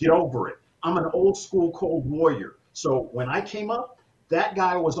what? Get over it. I'm an old school Cold Warrior. So when I came up, that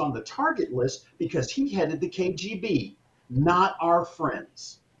guy was on the target list because he headed the KGB, not our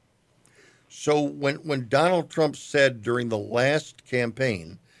friends. So when Donald Trump said during the last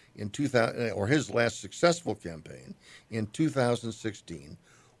campaign in 2000, or his last successful campaign in 2016,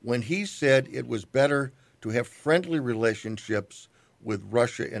 when he said it was better to have friendly relationships with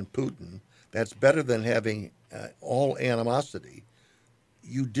Russia and Putin, that's better than having all animosity.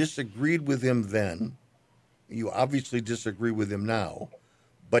 You disagreed with him then. You obviously disagree with him now.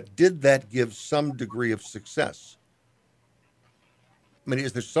 But did that give some degree of success? I mean,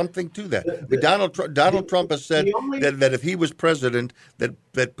 is there something to that? I mean, Donald Trump has said that if he was president, that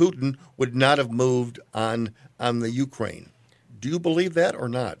Putin would not have moved on the Ukraine. Do you believe that or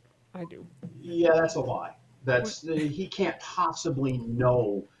not? I do. Yeah, that's a lie. He can't possibly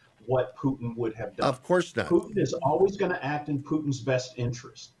know what Putin would have done. Of course not. Putin is always going to act in Putin's best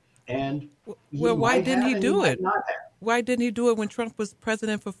interest. And why didn't he do it? Why didn't he do it when Trump was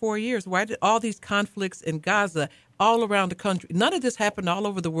president for 4 years? Why did all these conflicts in Gaza all around the country? None of this happened all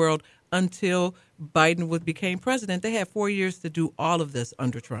over the world until Biden became president. They had 4 years to do all of this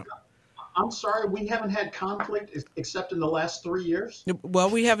under Trump. I'm sorry, we haven't had conflict except in the last 3 years? Well,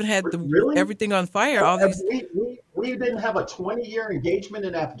 we haven't had everything on fire. We didn't have a 20-year engagement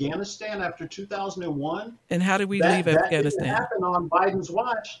in Afghanistan after 2001. And how did we leave Afghanistan? That didn't happen on Biden's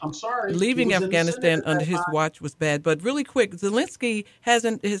watch. I'm sorry. Leaving Afghanistan under his watch was bad. But really quick, Zelensky has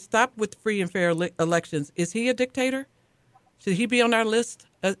stopped with free and fair elections. Is he a dictator? Should he be on our list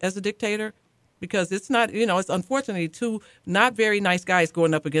as a dictator? Because it's not, it's unfortunately two not very nice guys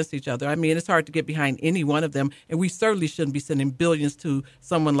going up against each other. I mean, it's hard to get behind any one of them, and we certainly shouldn't be sending billions to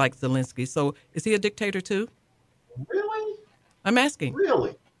someone like Zelensky. So is he a dictator too? Really? I'm asking.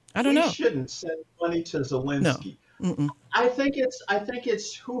 Really? I don't know. We shouldn't send money to Zelensky. No. I think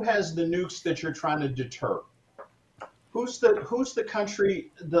it's who has the nukes that you're trying to deter. Who's the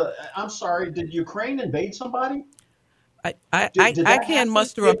country? I'm sorry. Did Ukraine invade somebody? I can't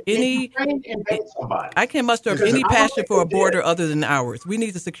muster up any. I can't muster up any passion for a border other than ours. We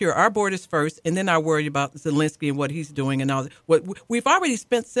need to secure our borders first, and then I worry about Zelensky and what he's doing and all. What we've already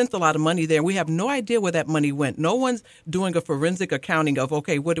sent a lot of money there. We have no idea where that money went. No one's doing a forensic accounting of what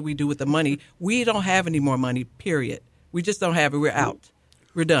do we do with the money? We don't have any more money. Period. We just don't have it. We're out.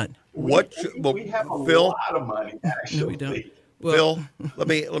 We're done. We have a lot of money. Actually, no, we don't. Phil, let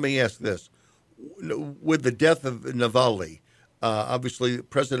me ask this. With the death of Navalny, obviously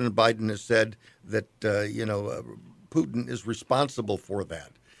President Biden has said that Putin is responsible for that.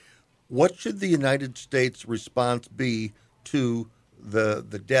 What should the United States response be to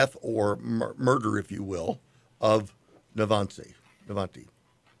the death or murder, if you will, of Navalny? Navalny?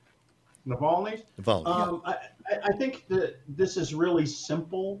 Yeah. I think that this is really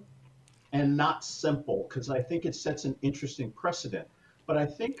simple and not simple because I think it sets an interesting precedent. But I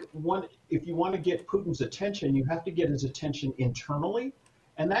think if you want to get Putin's attention, you have to get his attention internally.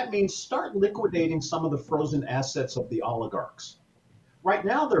 And that means start liquidating some of the frozen assets of the oligarchs. Right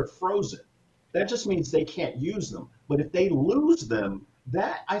now, they're frozen. That just means they can't use them. But if they lose them,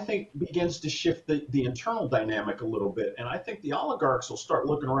 that, I think, begins to shift the internal dynamic a little bit. And I think the oligarchs will start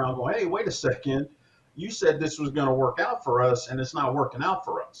looking around going, hey, wait a second. You said this was going to work out for us, and it's not working out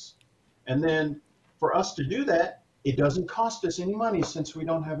for us. And then for us to do that, it doesn't cost us any money since we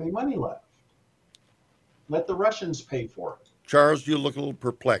don't have any money left. Let the Russians pay for it. Charles, you look a little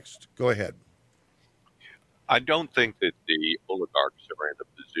perplexed. Go ahead. I don't think that the oligarchs are in a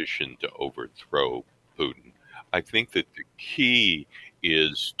position to overthrow Putin. I think that the key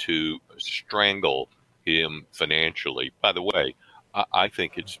is to strangle him financially. By the way, I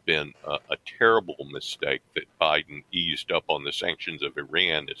think it's been a terrible mistake that Biden eased up on the sanctions of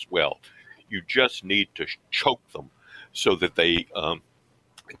Iran as well. You just need to choke them so that they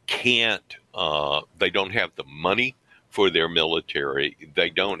they don't have the money for their military. They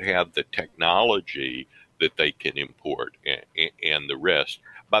don't have the technology that they can import and the rest.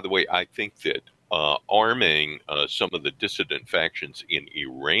 By the way, I think that arming some of the dissident factions in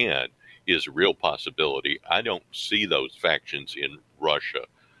Iran is a real possibility. I don't see those factions in Russia.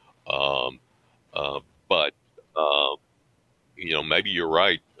 But maybe you're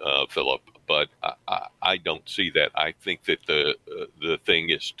right, Philip. But I don't see that. I think that the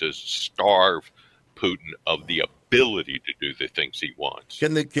thing is to starve Putin of the ability to do the things he wants.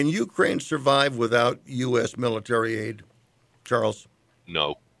 Can Ukraine survive without U.S. military aid, Charles?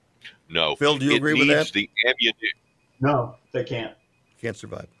 No. Phil, do you agree with that? The ammunition. No, they can't. Can't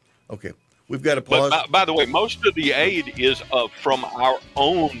survive. Okay. We've got to pause. But by the way, most of the aid is from our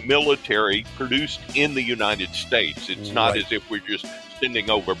own military produced in the United States. It's not as if we're just sending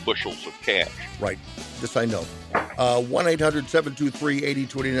over bushels of cash. Right. This I know.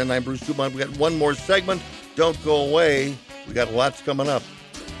 1-800-723-8029. Bruce Dumont. We got one more segment. Don't go away. We got lots coming up.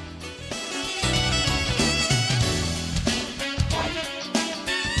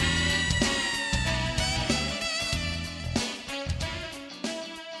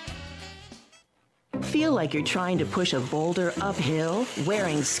 Feel like you're trying to push a boulder uphill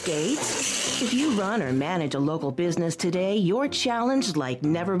wearing skates? If you run or manage a local business today, you're challenged like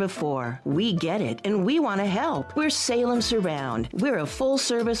never before. We get it, and we want to help. We're Salem Surround. We're a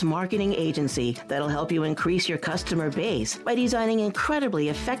full-service marketing agency that'll help you increase your customer base by designing incredibly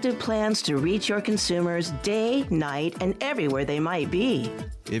effective plans to reach your consumers day, night, and everywhere they might be.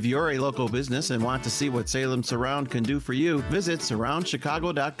 If you're a local business and want to see what Salem Surround can do for you, visit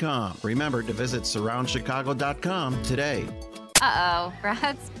surroundchicago.com. Remember to visit surroundchicago.com today. Uh-oh,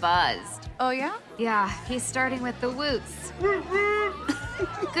 Brad's buzzed. Oh, yeah? Yeah, he's starting with the woots.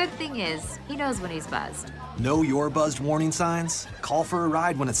 Good thing is, he knows when he's buzzed. Know your buzzed warning signs? Call for a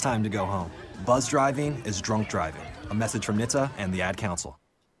ride when it's time to go home. Buzz driving is drunk driving. A message from NHTSA and the Ad Council.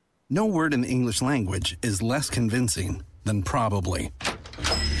 No word in the English language is less convincing than probably.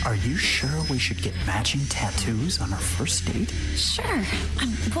 Are you sure we should get matching tattoos on our first date? Sure.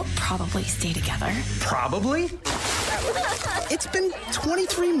 We'll probably stay together. Probably? It's been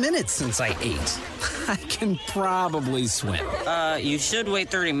 23 minutes since I ate. I can probably swim. You should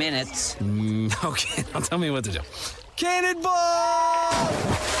wait 30 minutes. Okay, now tell me what to do. Cannonball!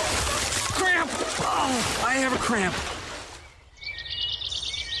 Cramp! Oh, I have a cramp.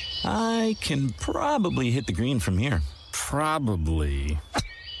 I can probably hit the green from here. Probably.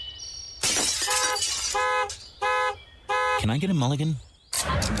 Can I get a mulligan?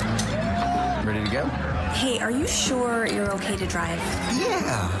 Ready to go? Hey, are you sure you're okay to drive?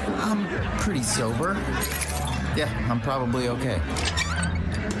 Yeah, I'm pretty sober. Yeah, I'm probably okay.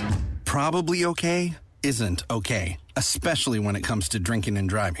 Probably okay isn't okay, especially when it comes to drinking and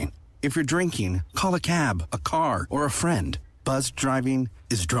driving. If you're drinking, call a cab, a car, or a friend. Buzzed driving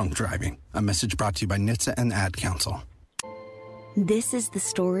is drunk driving. A message brought to you by NHTSA and the Ad Council. This is the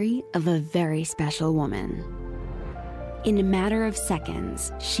story of a very special woman. In a matter of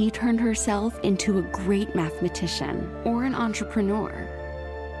seconds, she turned herself into a great mathematician or an entrepreneur.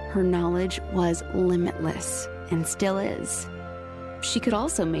 Her knowledge was limitless and still is. She could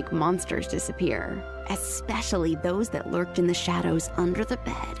also make monsters disappear, especially those that lurked in the shadows under the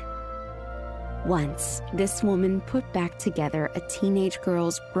bed. Once, this woman put back together a teenage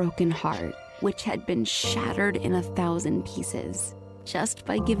girl's broken heart, which had been shattered in 1,000 pieces, just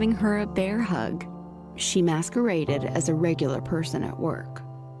by giving her a bear hug. She masqueraded as a regular person at work,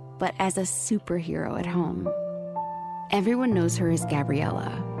 but as a superhero at home. Everyone knows her as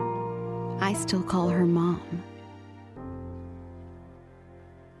Gabriella. I still call her Mom.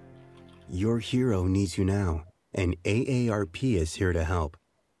 Your hero needs you now, and AARP is here to help.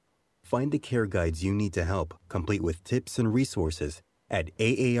 Find the care guides you need to help, complete with tips and resources at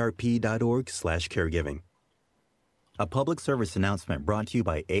aarp.org/caregiving. A public service announcement brought to you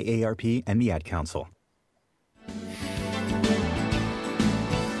by AARP and the Ad Council.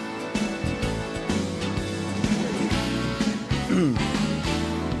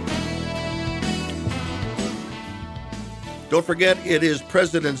 Don't forget, it is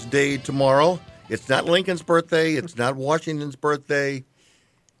President's Day tomorrow. It's not Lincoln's birthday. It's not Washington's birthday.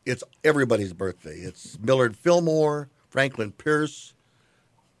 It's everybody's birthday. It's Millard Fillmore, Franklin Pierce,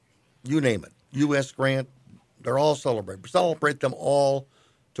 you name it. U.S. Grant. They're all celebrated. Celebrate them all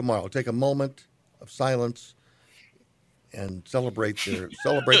tomorrow. Take a moment of silence and celebrate your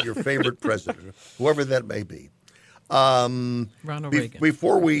favorite president, whoever that may be. Ronald Reagan.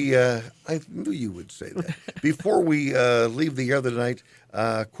 Before we, I knew you would say that. Before we leave the air tonight,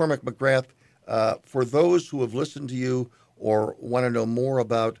 Cormack McGrath, for those who have listened to you or want to know more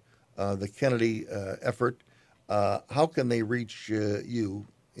about the Kennedy effort, how can they reach you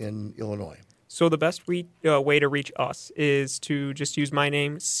in Illinois? So the best way to reach us is to just use my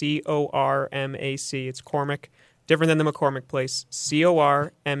name, Cormac. It's Cormac, different than the McCormick place.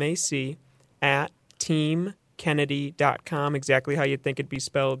 Cormac at teamkennedy.com, exactly how you'd think it'd be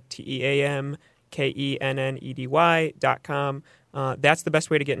spelled, TeamKennedy.com. That's the best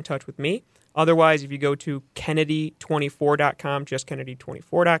way to get in touch with me. Otherwise, if you go to Kennedy24.com, just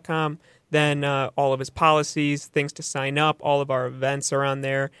Kennedy24.com, then all of his policies, things to sign up, all of our events are on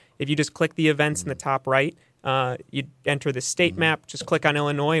there. If you just click the events in the top right, you enter the state map, just click on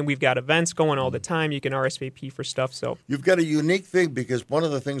Illinois, and we've got events going all the time. You can RSVP for stuff. So you've got a unique thing, because one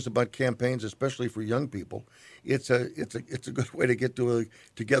of the things about campaigns, especially for young people, it's a good way to get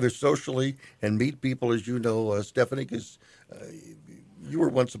together socially and meet people, as you know, Stephanie, because you were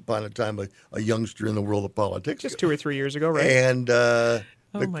once upon a time a youngster in the world of politics. Just 2 or 3 years ago, right? And the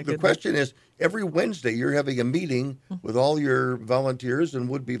question is, every Wednesday you're having a meeting with all your volunteers and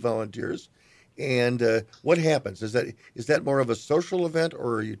would-be volunteers, And what happens? Is that more of a social event,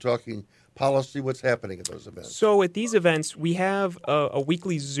 or are you talking policy? What's happening at those events? So at these events, we have a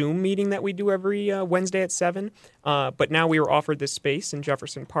weekly Zoom meeting that we do every Wednesday at 7. But now we were offered this space in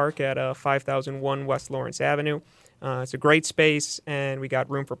Jefferson Park at 5001 West Lawrence Avenue. It's a great space, and we got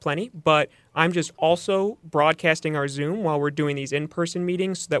room for plenty. But I'm just also broadcasting our Zoom while we're doing these in-person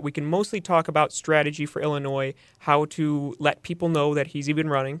meetings so that we can mostly talk about strategy for Illinois, how to let people know that he's even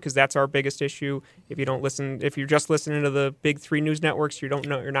running, because that's our biggest issue. If you're just listening to the big 3 news networks,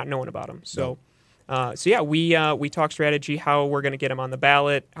 you're not knowing about him. So. We talk strategy, how we're going to get him on the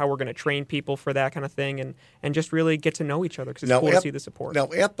ballot, how we're going to train people for that kind of thing, and just really get to know each other because it's cool to see the support. Now,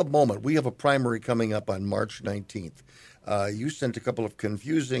 at the moment, we have a primary coming up on March 19th. You sent a couple of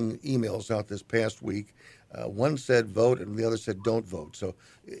confusing emails out this past week. One said vote, and the other said don't vote. So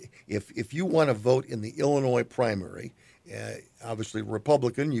if you want to vote in the Illinois primary, obviously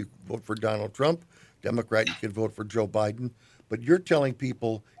Republican, you vote for Donald Trump. Democrat, you can vote for Joe Biden. But you're telling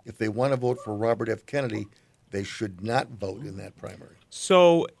people if they want to vote for Robert F. Kennedy, they should not vote in that primary.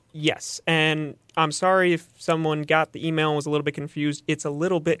 So, yes. And I'm sorry if someone got the email and was a little bit confused. It's a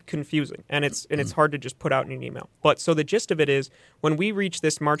little bit confusing, and it's hard to just put out in an email. But so the gist of it is, when we reach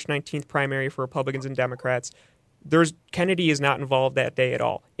this March 19th primary for Republicans and Democrats, Kennedy is not involved that day at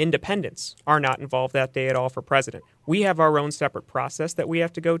all. Independents are not involved that day at all for president. We have our own separate process that we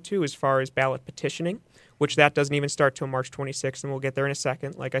have to go to as far as ballot petitioning, which that doesn't even start till March 26th, and we'll get there in a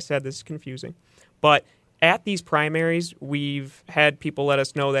second. Like I said, this is confusing. But at these primaries, we've had people let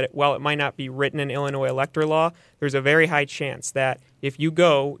us know that while it might not be written in Illinois elector law, there's a very high chance that if you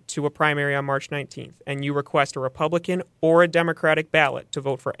go to a primary on March 19th and you request a Republican or a Democratic ballot to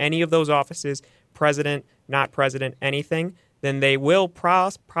vote for any of those offices, president, not president, anything, then they will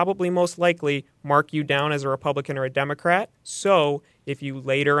probably most likely mark you down as a Republican or a Democrat. So if you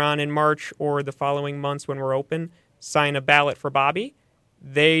later on in March or the following months when we're open sign a ballot for Bobby,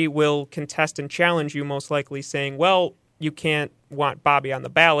 they will contest and challenge you most likely saying, well, you can't want Bobby on the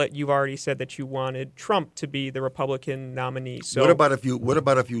ballot. You've already said that you wanted Trump to be the Republican nominee. So what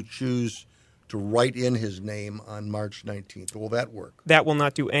about if you choose to write in his name on March 19th? Will that work? That will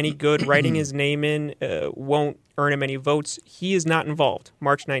not do any good. Writing his name in won't earn him any votes. He is not involved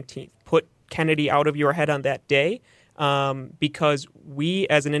March 19th. Put Kennedy out of your head on that day because we,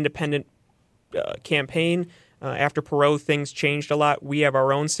 as an independent campaign, after Perot, things changed a lot. We have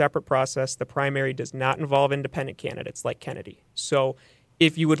our own separate process. The primary does not involve independent candidates like Kennedy. So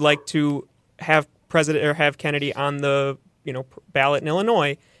if you would like to have Kennedy on the ballot in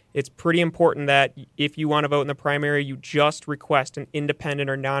Illinois, it's pretty important that if you want to vote in the primary, you just request an independent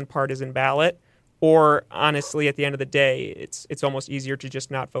or nonpartisan ballot. Or honestly, at the end of the day, it's almost easier to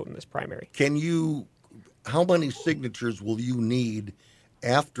just not vote in this primary. How many signatures will you need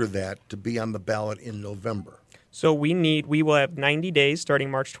after that to be on the ballot in November? So we will have 90 days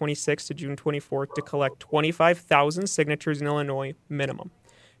starting March 26th to June 24th to collect 25,000 signatures in Illinois minimum.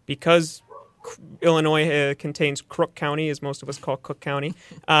 Because Illinois contains Crook County, as most of us call Cook County,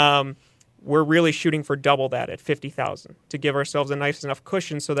 we're really shooting for double that at 50,000 to give ourselves a nice enough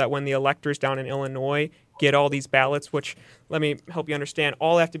cushion so that when the electors down in Illinois get all these ballots, which, let me help you understand,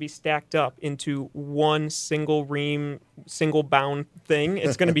 all have to be stacked up into one single ream, single bound thing.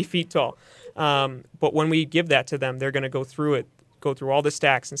 It's going to be feet tall. But when we give that to them, they're going to go through all the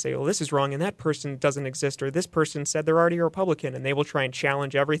stacks and say, well, this is wrong, and that person doesn't exist, or this person said they're already a Republican, and they will try and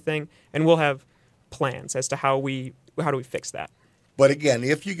challenge everything, and we'll have plans as to how do we fix that. But again,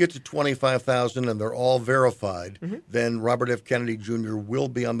 if you get to 25,000 and they're all verified, then Robert F. Kennedy Jr. will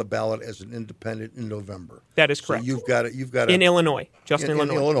be on the ballot as an independent in November. That is correct. So you've got in Illinois, just in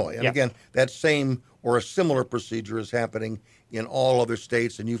Illinois. Illinois. And yeah. Again, that same or a similar procedure is happening in all other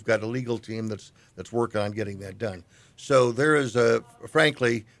states, and you've got a legal team that's working on getting that done. So there is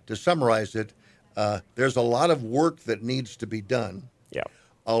frankly, to summarize it, there's a lot of work that needs to be done. Yeah.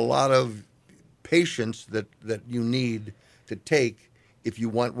 A lot of patience that you need to take if you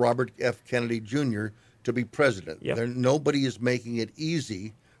want Robert F. Kennedy Jr. to be president. Yep. Nobody is making it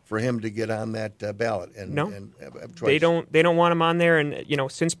easy for him to get on that ballot and have choice. They don't want him on there. And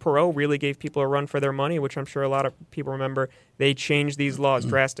since Perot really gave people a run for their money, which I'm sure a lot of people remember, they changed these laws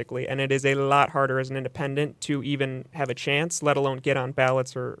drastically, and it is a lot harder as an independent to even have a chance, let alone get on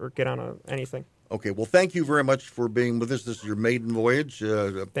ballots or get on anything. Okay, well, thank you very much for being with us. This is your maiden voyage.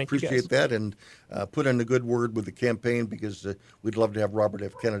 Appreciate that, and put in a good word with the campaign, because we'd love to have Robert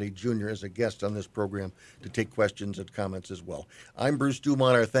F. Kennedy Jr. as a guest on this program to take questions and comments as well. I'm Bruce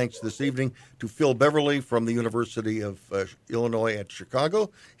Dumont. Our thanks this evening to Phil Beverly from the University of Illinois at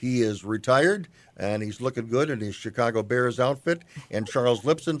Chicago. He is retired, and he's looking good in his Chicago Bears outfit. And Charles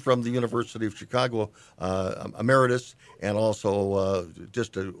Lipson from the University of Chicago, emeritus, and also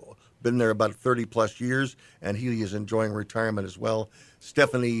been there about 30-plus years, and he is enjoying retirement as well.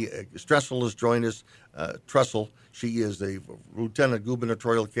 Stephanie Trussel has joined us. Trussel, she is a lieutenant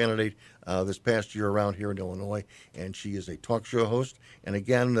gubernatorial candidate this past year around here in Illinois, and she is a talk show host. And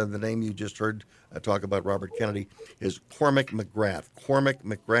again, the name you just heard talk about Robert Kennedy is Cormack McGrath. Cormack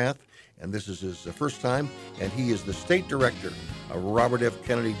McGrath, and this is his first time, and he is the state director of Robert F.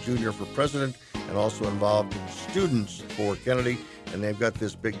 Kennedy Jr. for president, and also involved in Students for Kennedy. And they've got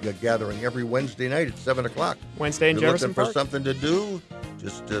this big gathering every Wednesday night at 7 o'clock. Wednesday in Jefferson Park. Looking for something to do,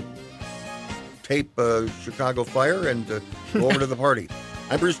 just tape Chicago Fire and go over to the party.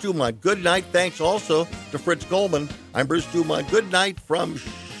 I'm Bruce Dumont. Good night. Thanks also to Fritz Goldman. I'm Bruce Dumont. Good night from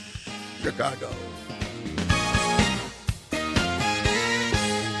Chicago.